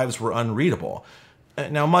drives were unreadable.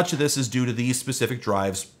 Now, much of this is due to these specific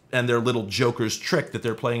drives and their little joker's trick that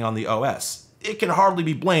they're playing on the OS. It can hardly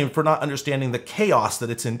be blamed for not understanding the chaos that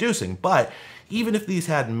it's inducing, but even if these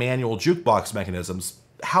had manual jukebox mechanisms,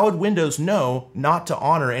 how would Windows know not to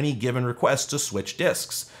honor any given request to switch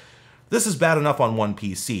disks? This is bad enough on one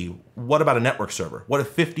PC. What about a network server? What if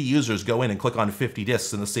 50 users go in and click on 50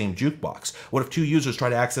 disks in the same jukebox? What if 2 users try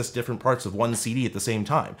to access different parts of one CD at the same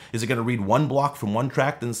time? Is it going to read one block from one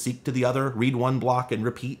track, then seek to the other, read one block and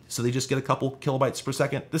repeat, so they just get a couple kilobytes per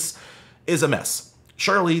second? This is a mess.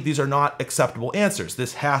 Surely these are not acceptable answers.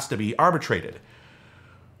 This has to be arbitrated.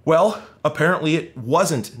 Well, apparently it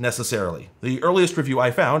wasn't necessarily. The earliest review I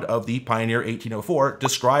found of the Pioneer 1804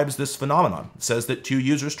 describes this phenomenon. It says that 2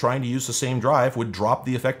 users trying to use the same drive would drop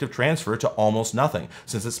the effective transfer to almost nothing,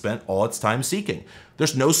 since it spent all its time seeking.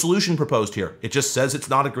 There's no solution proposed here. It just says it's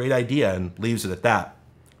not a great idea and leaves it at that.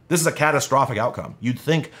 This is a catastrophic outcome. You'd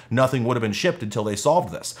think nothing would have been shipped until they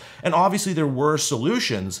solved this. And obviously there were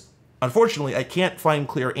solutions. Unfortunately, I can't find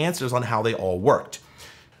clear answers on how they all worked.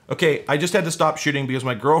 Okay, I just had to stop shooting because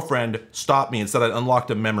my girlfriend stopped me and said I'd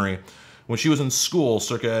unlocked a memory. When she was in school,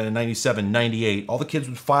 circa 97, 98, all the kids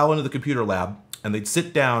would file into the computer lab and they'd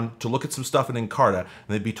sit down to look at some stuff in Encarta and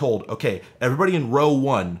they'd be told, okay, everybody in row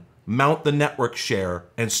 1, mount the network share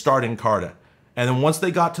and start Encarta. And then once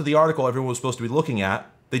they got to the article everyone was supposed to be looking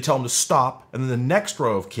at, they'd tell them to stop, and then the next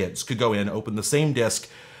row of kids could go in, open the same disk,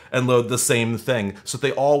 and load the same thing, so that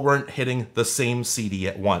they all weren't hitting the same CD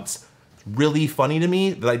at once. Really funny to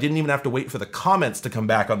me that I didn't even have to wait for the comments to come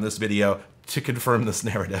back on this video to confirm this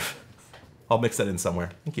narrative. I'll mix that in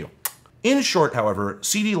somewhere. Thank you. In short, however,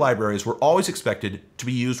 CD libraries were always expected to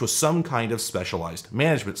be used with some kind of specialized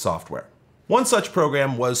management software. One such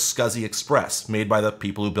program was SCSI Express, made by the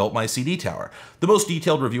people who built my CD tower. The most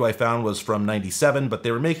detailed review I found was from 97, but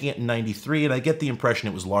they were making it in 93, and I get the impression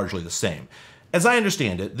it was largely the same. As I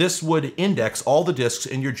understand it, this would index all the disks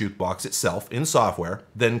in your jukebox itself in software,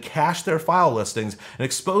 then cache their file listings and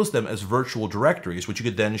expose them as virtual directories, which you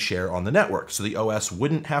could then share on the network, so the OS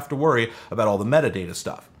wouldn't have to worry about all the metadata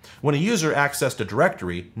stuff. When a user accessed a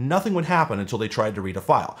directory, nothing would happen until they tried to read a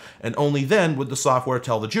file, and only then would the software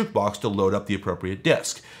tell the jukebox to load up the appropriate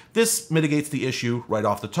disk. This mitigates the issue right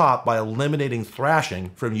off the top by eliminating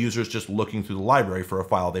thrashing from users just looking through the library for a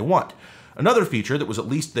file they want. Another feature that was at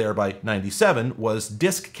least there by 97 was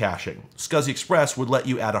disk caching. SCSI Express would let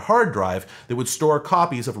you add a hard drive that would store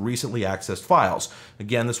copies of recently accessed files.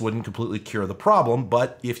 Again, this wouldn't completely cure the problem,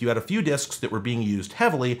 but if you had a few disks that were being used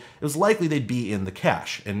heavily, it was likely they'd be in the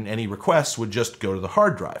cache, and any requests would just go to the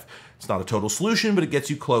hard drive. It's not a total solution, but it gets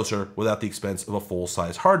you closer without the expense of a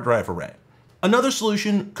full-size hard drive array. Another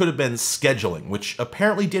solution could have been scheduling, which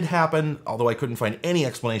apparently did happen, although I couldn't find any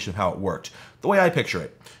explanation of how it worked. The way I picture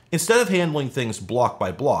it, instead of handling things block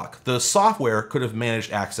by block, the software could have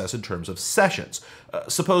managed access in terms of sessions.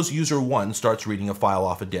 Suppose user 1 starts reading a file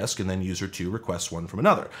off a disk and then user 2 requests one from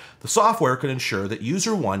another. The software could ensure that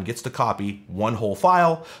user 1 gets to copy one whole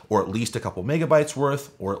file, or at least a couple megabytes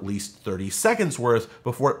worth, or at least 30 seconds worth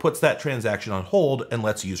before it puts that transaction on hold and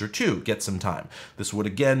lets user 2 get some time. This would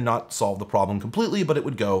again not solve the problem completely, but it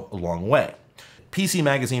would go a long way. PC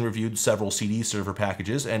Magazine reviewed several CD server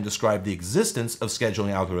packages and described the existence of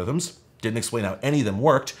scheduling algorithms. Didn't explain how any of them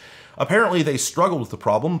worked. Apparently they struggled with the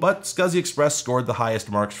problem, but SCSI Express scored the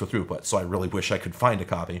highest marks for throughput, so I really wish I could find a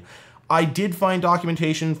copy. I did find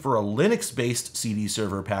documentation for a Linux-based CD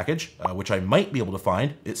server package, which I might be able to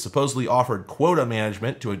find. It supposedly offered quota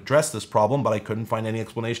management to address this problem, but I couldn't find any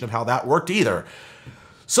explanation of how that worked either.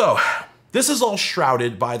 So, this is all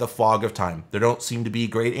shrouded by the fog of time. There don't seem to be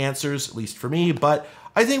great answers, at least for me, but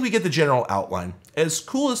I think we get the general outline. As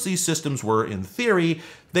cool as these systems were in theory,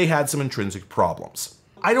 they had some intrinsic problems.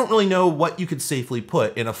 I don't really know what you could safely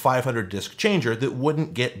put in a 500 disk changer that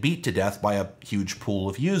wouldn't get beat to death by a huge pool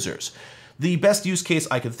of users. The best use case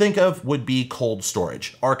I could think of would be cold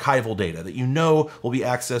storage, archival data that you know will be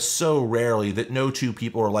accessed so rarely that no 2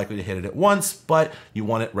 people are likely to hit it at once, but you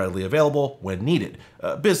want it readily available when needed.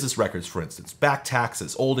 Business records, for instance, back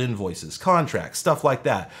taxes, old invoices, contracts, stuff like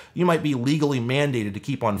that. You might be legally mandated to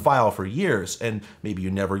keep on file for years, and maybe you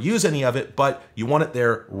never use any of it, but you want it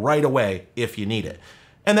there right away if you need it.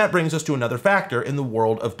 And that brings us to another factor in the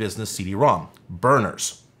world of business CD-ROM,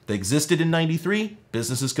 burners. They existed in 93,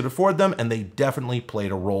 businesses could afford them, and they definitely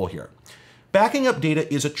played a role here. Backing up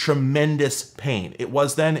data is a tremendous pain. It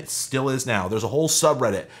was then, it still is now. There's a whole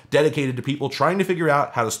subreddit dedicated to people trying to figure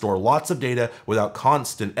out how to store lots of data without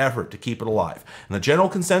constant effort to keep it alive. And the general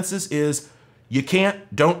consensus is, you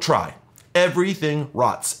can't, don't try. Everything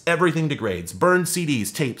rots, everything degrades. Burned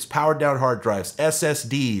CDs, tapes, powered down hard drives,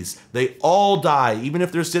 SSDs, they all die, even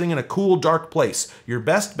if they're sitting in a cool, dark place. Your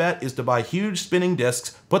best bet is to buy huge spinning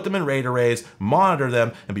disks, put them in RAID arrays, monitor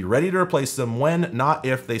them, and be ready to replace them when, not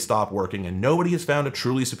if, they stop working, and nobody has found a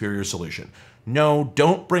truly superior solution. No,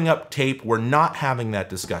 don't bring up tape, we're not having that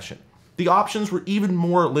discussion. The options were even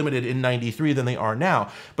more limited in '93 than they are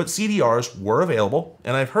now, but CDRs were available,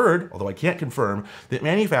 and I've heard, although I can't confirm, that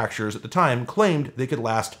manufacturers at the time claimed they could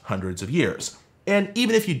last hundreds of years. And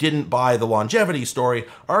even if you didn't buy the longevity story,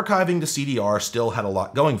 archiving to CDR still had a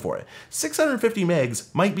lot going for it. 650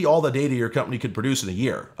 megs might be all the data your company could produce in a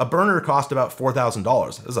year. A burner cost about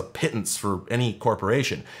 $4,000. That was a pittance for any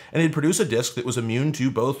corporation. And it'd produce a disk that was immune to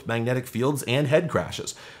both magnetic fields and head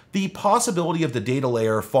crashes. The possibility of the data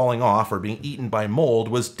layer falling off or being eaten by mold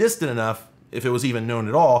was distant enough, if it was even known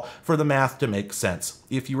at all, for the math to make sense.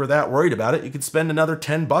 If you were that worried about it, you could spend another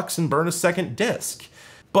 $10 and burn a second disk.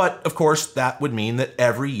 But, of course, that would mean that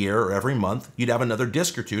every year or every month, you'd have another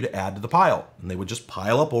disk or two to add to the pile, and they would just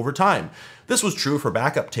pile up over time. This was true for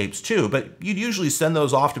backup tapes too, but you'd usually send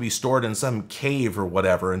those off to be stored in some cave or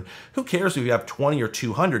whatever, and who cares if you have 20 or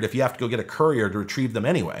 200 if you have to go get a courier to retrieve them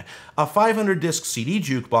anyway. A 500-disc CD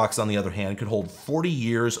jukebox, on the other hand, could hold 40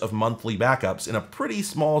 years of monthly backups in a pretty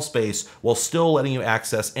small space while still letting you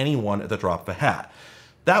access any one at the drop of a hat.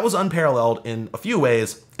 That was unparalleled in a few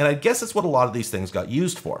ways, and I guess it's what a lot of these things got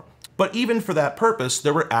used for. But even for that purpose,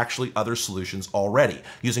 there were actually other solutions already,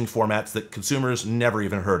 using formats that consumers never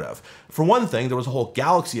even heard of. For one thing, there was a whole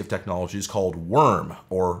galaxy of technologies called WORM,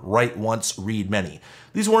 or Write Once, Read Many.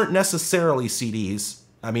 These weren't necessarily CDs.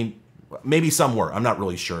 I mean, maybe some were, I'm not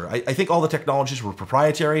really sure. I think all the technologies were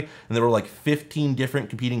proprietary, and there were like 15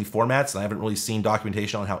 different competing formats, and I haven't really seen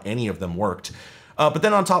documentation on how any of them worked. But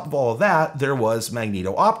then on top of all of that, there was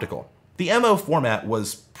Magneto-Optical. The MO format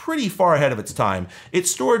was pretty far ahead of its time. It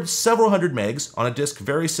stored several hundred megs on a disk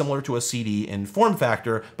very similar to a CD in form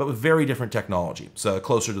factor, but with very different technology, so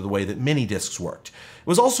closer to the way that mini disks worked. It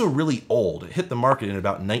was also really old. It hit the market in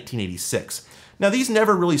about 1986. Now, these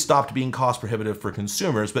never really stopped being cost prohibitive for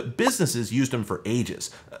consumers, but businesses used them for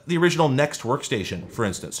ages. The original Next workstation, for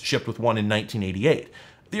instance, shipped with one in 1988.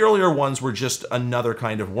 The earlier ones were just another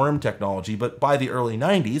kind of worm technology, but by the early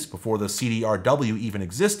 90s, before the CDRW even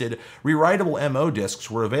existed, rewritable MO disks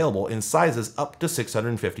were available in sizes up to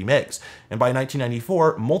 650 megs. And by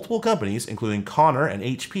 1994, multiple companies, including Connor and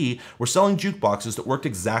HP, were selling jukeboxes that worked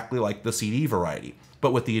exactly like the CD variety,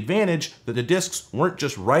 but with the advantage that the disks weren't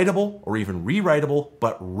just writable or even rewritable,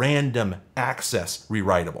 but random access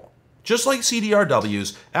rewritable. Just like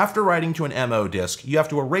CDRWs, after writing to an MO disk, you have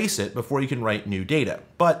to erase it before you can write new data.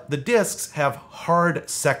 But the disks have hard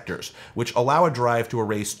sectors, which allow a drive to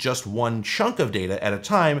erase just one chunk of data at a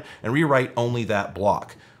time and rewrite only that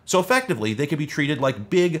block. So effectively, they could be treated like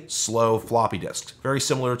big, slow floppy disks, very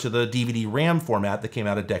similar to the DVD-RAM format that came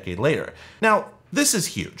out a decade later. Now, this is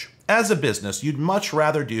huge. As a business, you'd much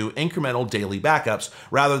rather do incremental daily backups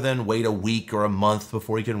rather than wait a week or a month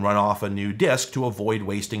before you can run off a new disk to avoid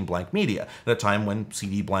wasting blank media at a time when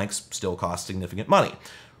CD blanks still cost significant money.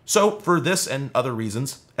 So for this and other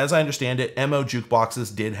reasons, as I understand it, MO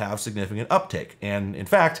jukeboxes did have significant uptake. And in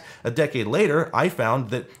fact, a decade later, I found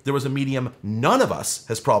that there was a medium none of us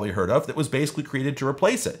has probably heard of that was basically created to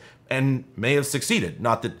replace it, and may have succeeded.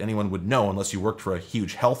 Not that anyone would know unless you worked for a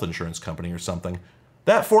huge health insurance company or something.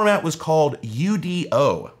 That format was called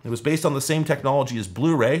UDO. It was based on the same technology as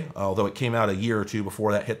Blu-ray, although it came out a year or two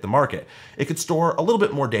before that hit the market. It could store a little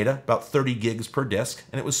bit more data, about 30 gigs per disc,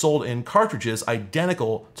 and it was sold in cartridges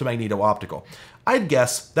identical to Magneto-Optical. I'd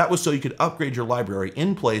guess that was so you could upgrade your library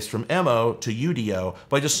in place from MO to UDO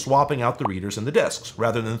by just swapping out the readers and the disks,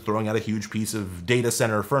 rather than throwing out a huge piece of data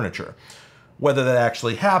center furniture. Whether that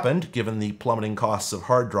actually happened, given the plummeting costs of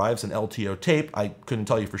hard drives and LTO tape, I couldn't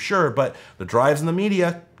tell you for sure, but the drives and the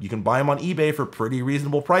media, you can buy them on eBay for pretty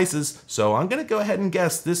reasonable prices, so I'm gonna go ahead and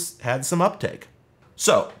guess this had some uptake.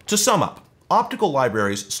 So, to sum up, optical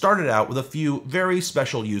libraries started out with a few very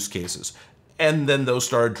special use cases, and then those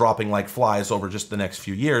started dropping like flies over just the next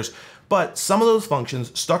few years, but some of those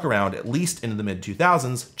functions stuck around at least into the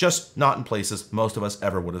mid-2000s, just not in places most of us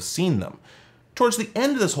ever would have seen them. Towards the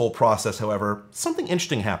end of this whole process, however, something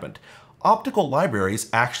interesting happened. Optical libraries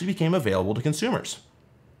actually became available to consumers.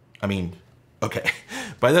 I mean, okay,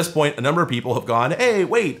 by this point, a number of people have gone, hey,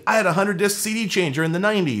 wait, I had a 100-disc CD changer in the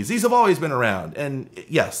 90s. These have always been around. And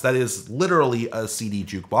yes, that is literally a CD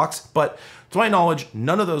jukebox, but to my knowledge,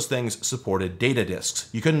 none of those things supported data disks.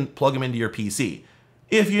 You couldn't plug them into your PC.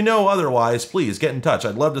 If you know otherwise, please get in touch.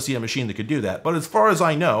 I'd love to see a machine that could do that. But as far as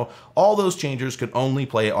I know, all those changers could only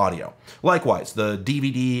play audio. Likewise, the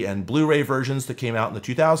DVD and Blu-ray versions that came out in the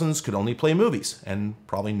 2000s could only play movies. And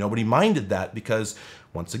probably nobody minded that because,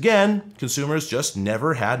 once again, consumers just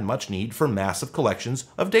never had much need for massive collections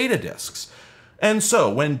of data discs. And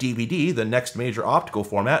so, when DVD, the next major optical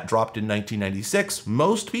format, dropped in 1996,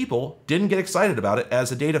 most people didn't get excited about it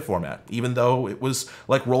as a data format, even though it was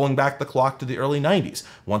like rolling back the clock to the early 90s.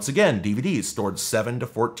 Once again, DVDs stored 7 to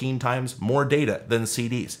 14 times more data than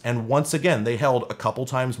CDs, and once again, they held a couple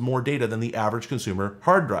times more data than the average consumer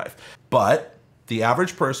hard drive. But the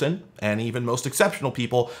average person, and even most exceptional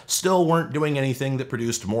people, still weren't doing anything that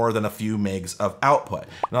produced more than a few megs of output.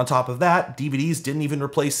 And on top of that, DVDs didn't even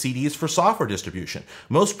replace CDs for software distribution.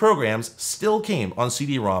 Most programs still came on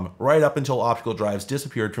CD-ROM right up until optical drives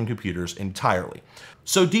disappeared from computers entirely.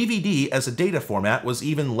 So DVD as a data format was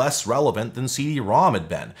even less relevant than CD-ROM had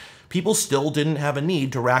been. People still didn't have a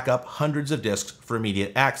need to rack up hundreds of discs for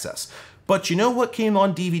immediate access. But you know what came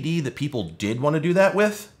on DVD that people did want to do that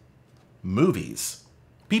with? Movies.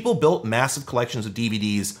 People built massive collections of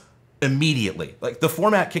DVDs immediately. Like, the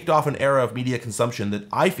format kicked off an era of media consumption that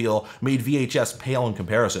I feel made VHS pale in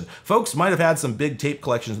comparison. Folks might have had some big tape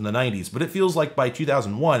collections in the 90s, but it feels like by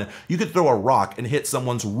 2001, you could throw a rock and hit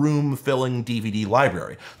someone's room-filling DVD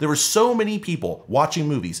library. There were so many people watching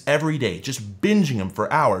movies every day, just binging them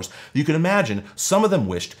for hours, that you can imagine some of them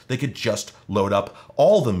wished they could just load up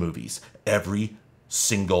all the movies, every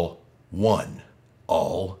single one,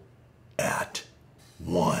 all at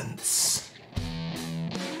once.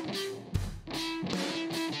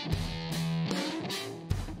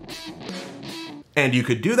 And you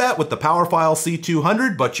could do that with the Powerfile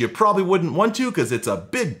C200, but you probably wouldn't want to because it's a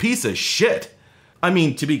big piece of shit. I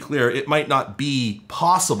mean, to be clear, it might not be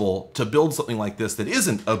possible to build something like this that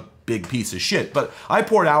isn't a big piece of shit, but I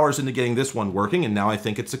poured hours into getting this one working, and now I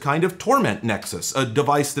think it's a kind of torment nexus, a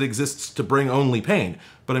device that exists to bring only pain,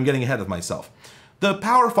 but I'm getting ahead of myself. The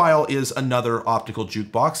Powerfile is another optical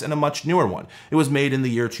jukebox and a much newer one. It was made in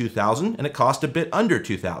the year 2000 and it cost a bit under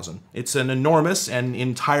 $2,000. It's an enormous and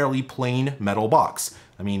entirely plain metal box.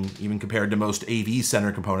 I mean, even compared to most AV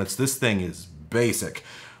center components, this thing is basic.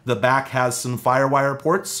 The back has some firewire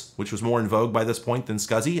ports, which was more in vogue by this point than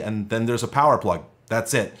SCSI, and then there's a power plug.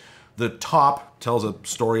 That's it. The top tells a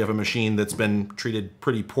story of a machine that's been treated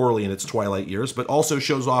pretty poorly in its twilight years, but also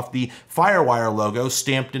shows off the Firewire logo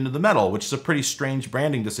stamped into the metal, which is a pretty strange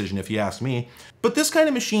branding decision if you ask me. But this kind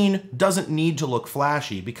of machine doesn't need to look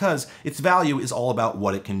flashy because its value is all about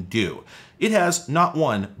what it can do. It has not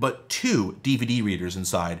one, but 2 DVD readers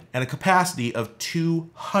inside and a capacity of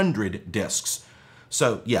 200 discs.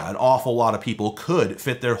 So yeah, an awful lot of people could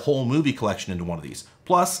fit their whole movie collection into one of these,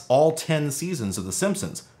 plus all 10 seasons of The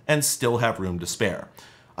Simpsons, and still have room to spare.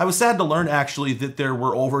 I was sad to learn actually that there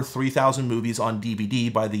were over 3,000 movies on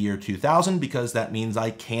DVD by the year 2000 because that means I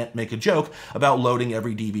can't make a joke about loading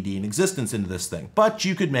every DVD in existence into this thing, but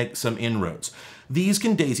you could make some inroads. These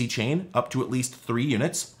can daisy chain up to at least 3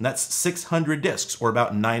 units, and that's 600 discs, or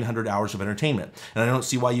about 900 hours of entertainment. And I don't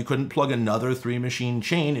see why you couldn't plug another 3-machine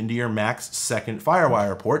chain into your Mac's second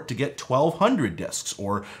Firewire port to get 1,200 discs,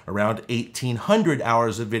 or around 1,800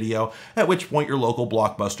 hours of video, at which point your local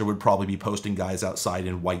Blockbuster would probably be posting guys outside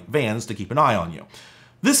in white vans to keep an eye on you.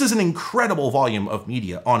 This is an incredible volume of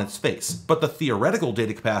media on its face, but the theoretical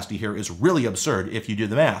data capacity here is really absurd if you do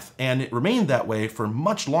the math, and it remained that way for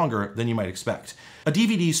much longer than you might expect. A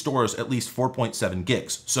DVD stores at least 4.7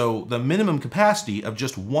 gigs, so the minimum capacity of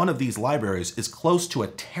just one of these libraries is close to a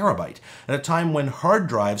terabyte, at a time when hard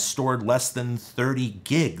drives stored less than 30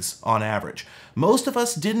 gigs on average. Most of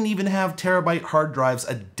us didn't even have terabyte hard drives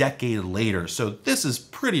a decade later, so this is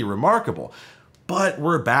pretty remarkable. But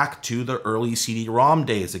we're back to the early CD-ROM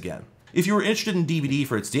days again. If you were interested in DVD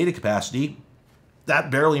for its data capacity,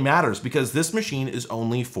 that barely matters because this machine is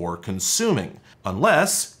only for consuming,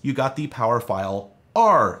 unless you got the Powerfile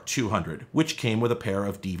R200, which came with a pair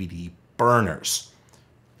of DVD burners.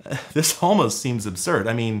 This almost seems absurd.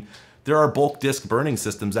 I mean, there are bulk disk burning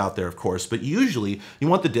systems out there, of course, but usually you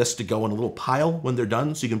want the disks to go in a little pile when they're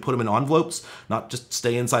done so you can put them in envelopes, not just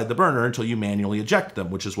stay inside the burner until you manually eject them,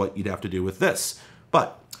 which is what you'd have to do with this.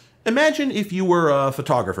 But imagine if you were a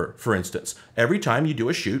photographer, for instance. Every time you do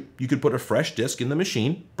a shoot, you could put a fresh disk in the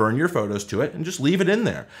machine, burn your photos to it, and just leave it in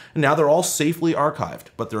there. And now they're all safely archived,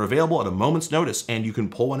 but they're available at a moment's notice, and you can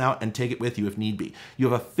pull one out and take it with you if need be. You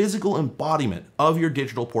have a physical embodiment of your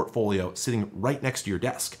digital portfolio sitting right next to your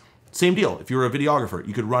desk. Same deal, if you were a videographer,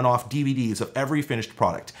 you could run off DVDs of every finished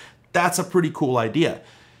product. That's a pretty cool idea.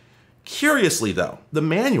 Curiously though, the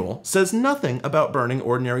manual says nothing about burning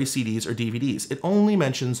ordinary CDs or DVDs. It only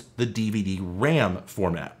mentions the DVD-RAM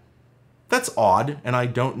format. That's odd, and I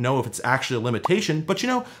don't know if it's actually a limitation, but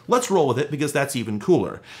let's roll with it because that's even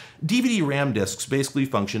cooler. DVD-RAM disks basically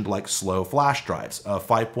functioned like slow flash drives. A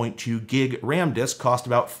 5.2 gig RAM disk cost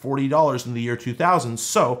about $40 in the year 2000,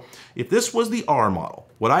 so if this was the R model,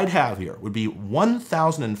 what I'd have here would be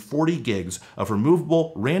 1,040 gigs of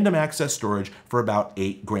removable random access storage for about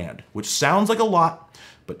 $8,000, which sounds like a lot,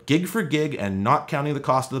 but gig for gig and not counting the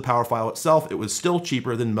cost of the Powerfile itself, it was still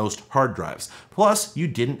cheaper than most hard drives. Plus, you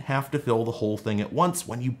didn't have to fill the whole thing at once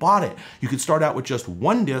when you bought it. You could start out with just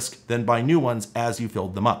one disk, then buy new ones as you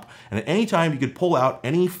filled them up. And at any time, you could pull out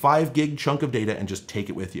any 5 gig chunk of data and just take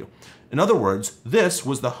it with you. In other words, this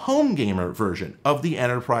was the home gamer version of the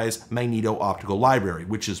enterprise Magneto-Optical library,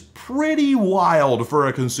 which is pretty wild for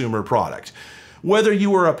a consumer product. Whether you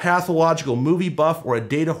were a pathological movie buff or a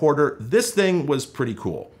data hoarder, this thing was pretty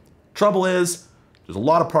cool. Trouble is, there's a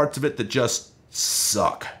lot of parts of it that just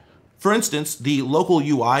suck. For instance, the local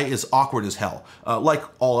UI is awkward as hell. Like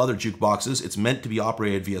all other jukeboxes, it's meant to be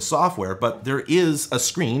operated via software, but there is a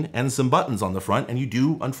screen and some buttons on the front, and you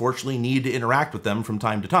do unfortunately need to interact with them from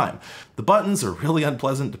time to time. The buttons are really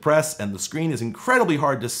unpleasant to press, and the screen is incredibly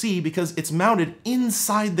hard to see because it's mounted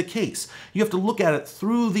inside the case. You have to look at it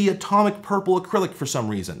through the atomic purple acrylic for some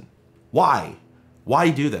reason. Why? Why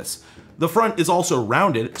do this? The front is also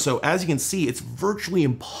rounded, so as you can see, it's virtually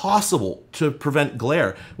impossible to prevent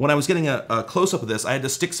glare. When I was getting a close-up of this, I had to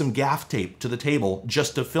stick some gaff tape to the table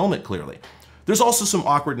just to film it clearly. There's also some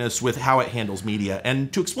awkwardness with how it handles media,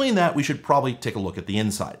 and to explain that, we should probably take a look at the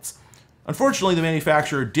insides. Unfortunately, the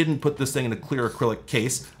manufacturer didn't put this thing in a clear acrylic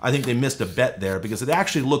case. I think they missed a bet there because it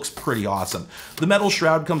actually looks pretty awesome. The metal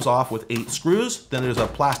shroud comes off with 8 screws, then there's a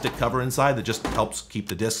plastic cover inside that just helps keep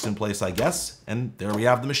the discs in place, I guess, and there we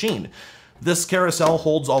have the machine. This carousel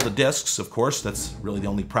holds all the discs, of course, that's really the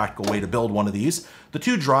only practical way to build one of these. The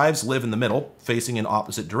 2 drives live in the middle, facing in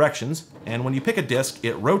opposite directions, and when you pick a disc,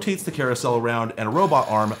 it rotates the carousel around and a robot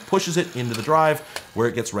arm pushes it into the drive where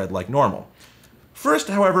it gets read like normal. First,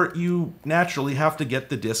 however, you naturally have to get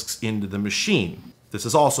the discs into the machine. This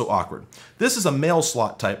is also awkward. This is a mail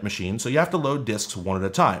slot type machine, so you have to load discs one at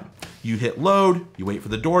a time. You hit load, you wait for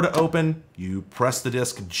the door to open, you press the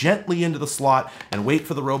disc gently into the slot, and wait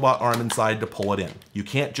for the robot arm inside to pull it in. You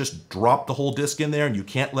can't just drop the whole disc in there, and you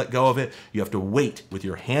can't let go of it. You have to wait with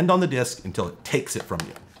your hand on the disc until it takes it from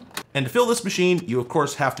you. And to fill this machine, you of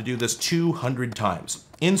course have to do this 200 times.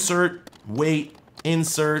 Insert, wait,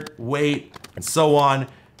 insert, wait, and so on,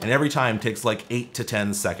 and every time takes like 8 to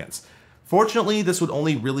 10 seconds. Fortunately, this would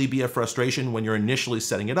only really be a frustration when you're initially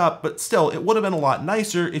setting it up, but still, it would have been a lot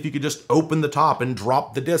nicer if you could just open the top and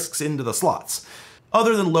drop the discs into the slots.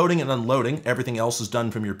 Other than loading and unloading, everything else is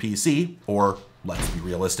done from your PC, or let's be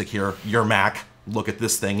realistic here, your Mac. Look at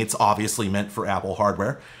this thing, it's obviously meant for Apple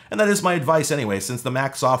hardware. And that is my advice anyway, since the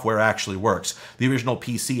Mac software actually works. The original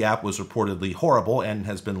PC app was reportedly horrible and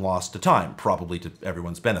has been lost to time, probably to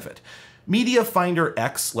everyone's benefit. Media Finder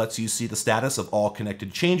X lets you see the status of all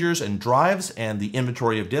connected changers and drives and the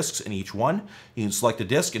inventory of disks in each one. You can select a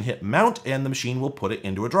disk and hit mount and the machine will put it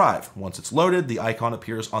into a drive. Once it's loaded, the icon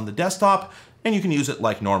appears on the desktop and you can use it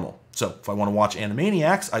like normal. So if I want to watch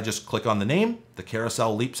Animaniacs, I just click on the name, the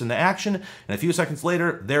carousel leaps into action, and a few seconds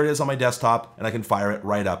later, there it is on my desktop and I can fire it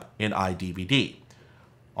right up in iDVD.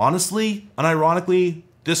 Honestly, unironically,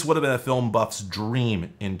 this would have been a film buff's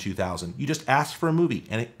dream in 2000. You just ask for a movie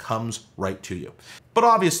and it comes right to you. But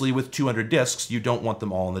obviously with 200 discs, you don't want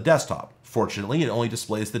them all on the desktop. Fortunately, it only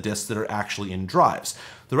displays the discs that are actually in drives.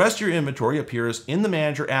 The rest of your inventory appears in the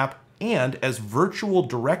Manager app and as virtual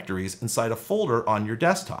directories inside a folder on your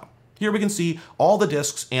desktop. Here we can see all the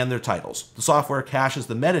disks and their titles. The software caches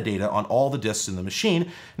the metadata on all the disks in the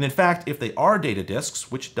machine, and in fact, if they are data disks,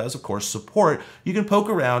 which it does of course support, you can poke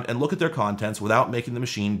around and look at their contents without making the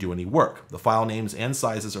machine do any work. The file names and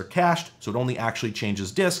sizes are cached, so it only actually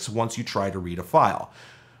changes disks once you try to read a file.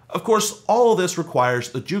 Of course, all of this requires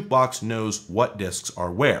the jukebox knows what disks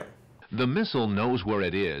are where. The missile knows where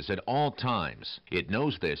it is at all times. It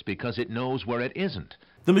knows this because it knows where it isn't.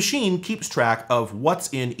 The machine keeps track of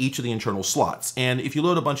what's in each of the internal slots, and if you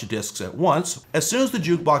load a bunch of disks at once, as soon as the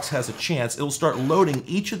jukebox has a chance, it'll start loading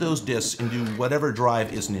each of those disks into whatever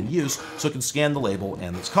drive isn't in use so it can scan the label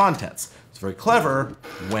and its contents. It's very clever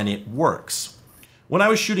when it works. When I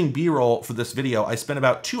was shooting B-roll for this video, I spent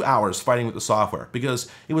about 2 hours fighting with the software because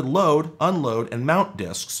it would load, unload, and mount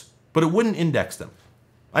disks, but it wouldn't index them.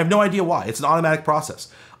 I have no idea why. It's an automatic process.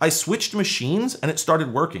 I switched machines and it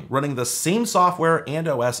started working, running the same software and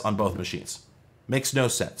OS on both machines. Makes no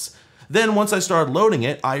sense. Then once I started loading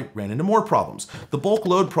it, I ran into more problems. The bulk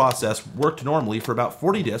load process worked normally for about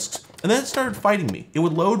 40 disks, and then it started fighting me. It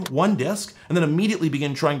would load one disk and then immediately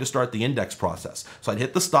begin trying to start the index process. So I'd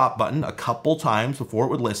hit the stop button a couple times before it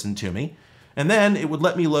would listen to me, and then it would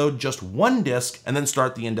let me load just one disk and then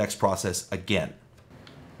start the index process again.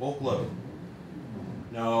 Bulk load.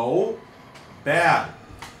 No. Bad.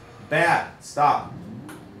 Bad. Stop.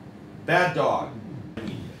 Bad dog.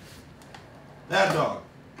 Bad dog.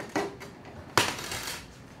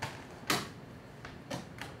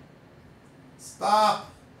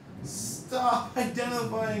 Stop. Stop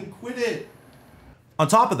identifying. Quit it. On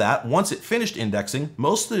top of that, once it finished indexing,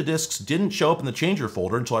 most of the disks didn't show up in the changer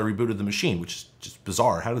folder until I rebooted the machine, which is just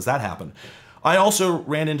bizarre. How does that happen? I also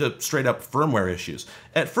ran into straight up firmware issues.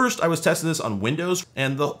 At first, I was testing this on Windows,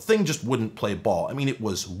 and the thing just wouldn't play ball. I mean, it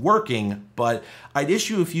was working, but I'd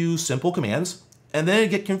issue a few simple commands, and then it'd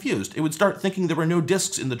get confused. It would start thinking there were no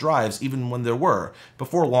disks in the drives, even when there were.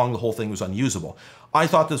 Before long, the whole thing was unusable. I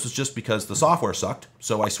thought this was just because the software sucked,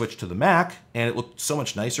 so I switched to the Mac, and it looked so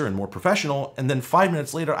much nicer and more professional, and then 5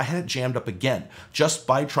 minutes later, I had it jammed up again, just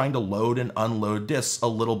by trying to load and unload disks a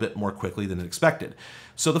little bit more quickly than expected.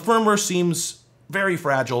 So the firmware seems very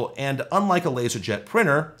fragile, and unlike a LaserJet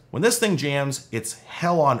printer, when this thing jams, it's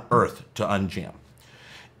hell on earth to unjam.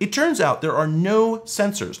 It turns out there are no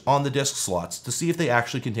sensors on the disk slots to see if they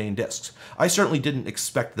actually contain disks. I certainly didn't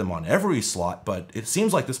expect them on every slot, but it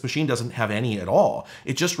seems like this machine doesn't have any at all.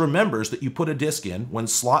 It just remembers that you put a disk in when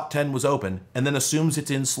slot 10 was open and then assumes it's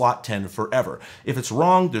in slot 10 forever. If it's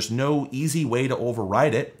wrong, there's no easy way to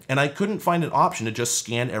override it, and I couldn't find an option to just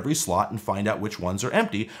scan every slot and find out which ones are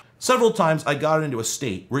empty. Several times I got it into a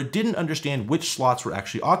state where it didn't understand which slots were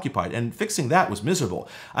actually occupied, and fixing that was miserable.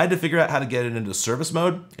 I had to figure out how to get it into service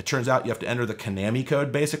mode. It turns out you have to enter the Konami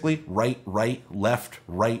code, basically, right, left,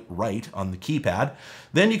 right on the keypad.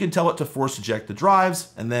 Then you can tell it to force eject the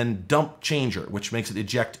drives, and then dump changer, which makes it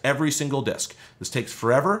eject every single disk. This takes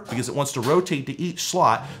forever because it wants to rotate to each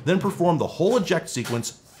slot, then perform the whole eject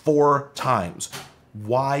sequence 4 times.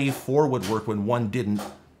 Why 4 would work when 1 didn't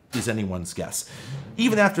is anyone's guess.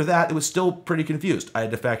 Even after that, it was still pretty confused. I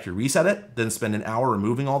had to factory reset it, then spend an hour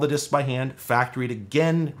removing all the disks by hand, factory it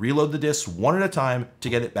again, reload the disks one at a time to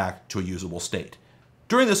get it back to a usable state.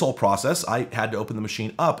 During this whole process, I had to open the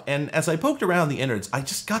machine up, and as I poked around the innards, I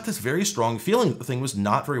just got this very strong feeling that the thing was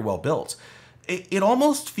not very well built. It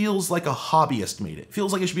almost feels like a hobbyist made it. It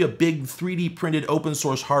feels like it should be a big 3D printed open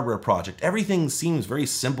source hardware project. Everything seems very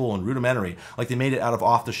simple and rudimentary, like they made it out of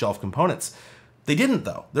off-the-shelf components. They didn't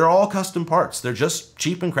though. They're all custom parts. They're just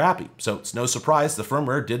cheap and crappy. So it's no surprise the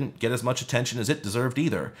firmware didn't get as much attention as it deserved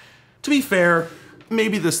either. To be fair,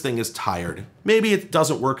 maybe this thing is tired. Maybe it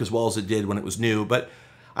doesn't work as well as it did when it was new, but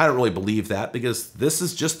I don't really believe that because this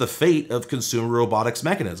is just the fate of consumer robotics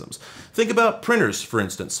mechanisms. Think about printers, for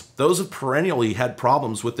instance. Those have perennially had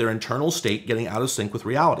problems with their internal state getting out of sync with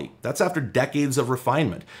reality. That's after decades of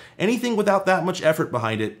refinement. Anything without that much effort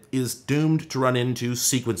behind it is doomed to run into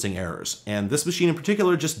sequencing errors. And this machine in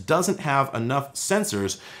particular just doesn't have enough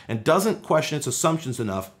sensors and doesn't question its assumptions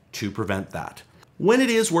enough to prevent that. When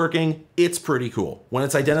it is working, it's pretty cool. When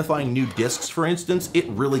it's identifying new disks, for instance, it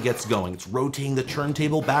really gets going. It's rotating the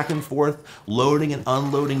turntable back and forth, loading and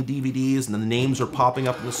unloading DVDs, and the names are popping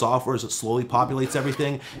up in the software as it slowly populates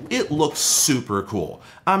everything. It looks super cool.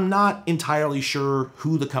 I'm not entirely sure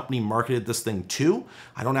who the company marketed this thing to.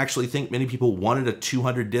 I don't actually think many people wanted a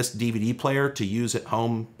 200-disc DVD player to use at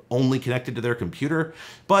home only connected to their computer,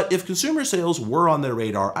 but if consumer sales were on their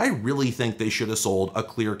radar, I really think they should have sold a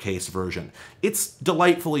clear case version. It's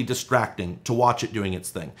delightfully distracting to watch it doing its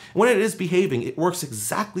thing. When it is behaving, it works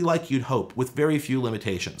exactly like you'd hope, with very few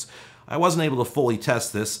limitations. I wasn't able to fully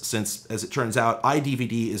test this since, as it turns out,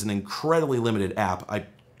 iDVD is an incredibly limited app. I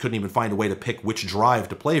couldn't even find a way to pick which drive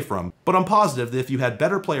to play from, but I'm positive that if you had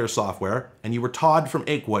better player software and you were Todd from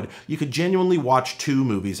Akewood, you could genuinely watch 2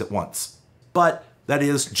 movies at once. But that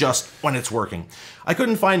is just when it's working. I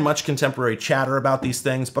couldn't find much contemporary chatter about these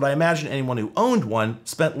things, but I imagine anyone who owned one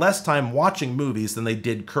spent less time watching movies than they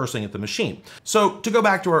did cursing at the machine. So to go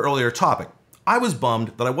back to our earlier topic, I was bummed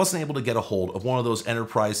that I wasn't able to get a hold of one of those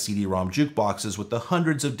enterprise CD-ROM jukeboxes with the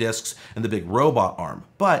hundreds of discs and the big robot arm,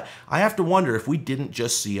 but I have to wonder if we didn't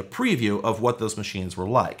just see a preview of what those machines were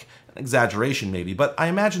like. An exaggeration maybe, but I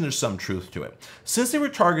imagine there's some truth to it. Since they were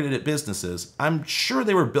targeted at businesses, I'm sure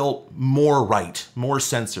they were built more right, more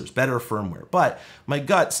sensors, better firmware, but my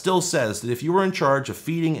gut still says that if you were in charge of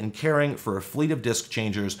feeding and caring for a fleet of disc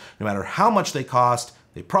changers, no matter how much they cost,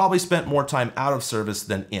 they probably spent more time out of service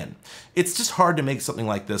than in. It's just hard to make something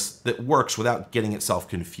like this that works without getting itself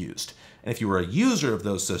confused. And if you were a user of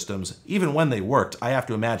those systems, even when they worked, I have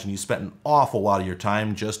to imagine you spent an awful lot of your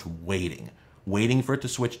time just waiting for it to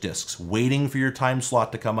switch disks, waiting for your time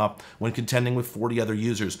slot to come up when contending with 40 other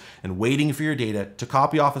users, and waiting for your data to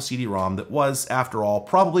copy off a CD-ROM that was, after all,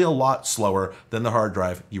 probably a lot slower than the hard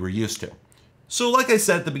drive you were used to. So like I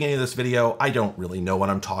said at the beginning of this video, I don't really know what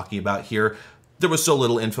I'm talking about here. There was so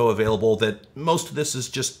little info available that most of this is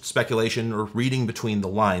just speculation or reading between the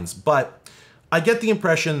lines, but I get the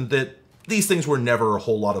impression that these things were never a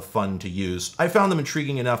whole lot of fun to use. I found them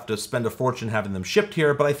intriguing enough to spend a fortune having them shipped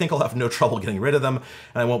here, but I think I'll have no trouble getting rid of them,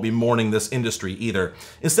 and I won't be mourning this industry either.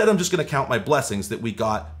 Instead, I'm just going to count my blessings that we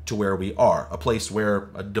got to where we are, a place where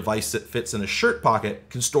a device that fits in a shirt pocket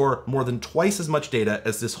can store more than twice as much data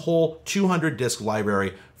as this whole 200 disk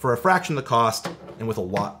library for a fraction of the cost and with a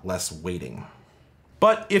lot less waiting.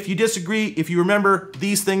 But if you disagree, if you remember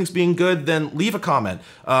these things being good, then leave a comment.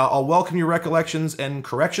 I'll welcome your recollections and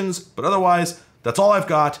corrections, but otherwise, that's all I've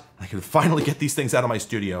got. I can finally get these things out of my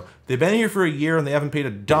studio. They've been here for a year and they haven't paid a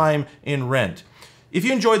dime in rent. If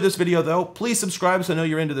you enjoyed this video though, please subscribe so I know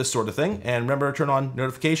you're into this sort of thing, and remember to turn on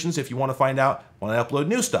notifications if you want to find out when I upload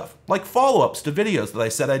new stuff, like follow-ups to videos that I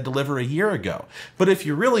said I'd deliver a year ago. But if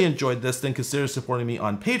you really enjoyed this, then consider supporting me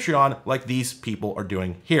on Patreon like these people are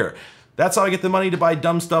doing here. That's how I get the money to buy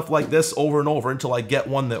dumb stuff like this over and over until I get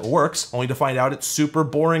one that works, only to find out it's super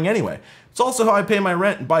boring anyway. It's also how I pay my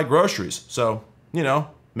rent and buy groceries, so, you know,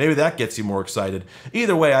 maybe that gets you more excited.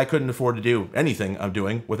 Either way, I couldn't afford to do anything I'm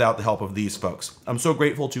doing without the help of these folks. I'm so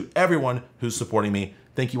grateful to everyone who's supporting me.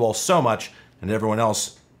 Thank you all so much, and everyone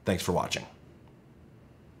else, thanks for watching.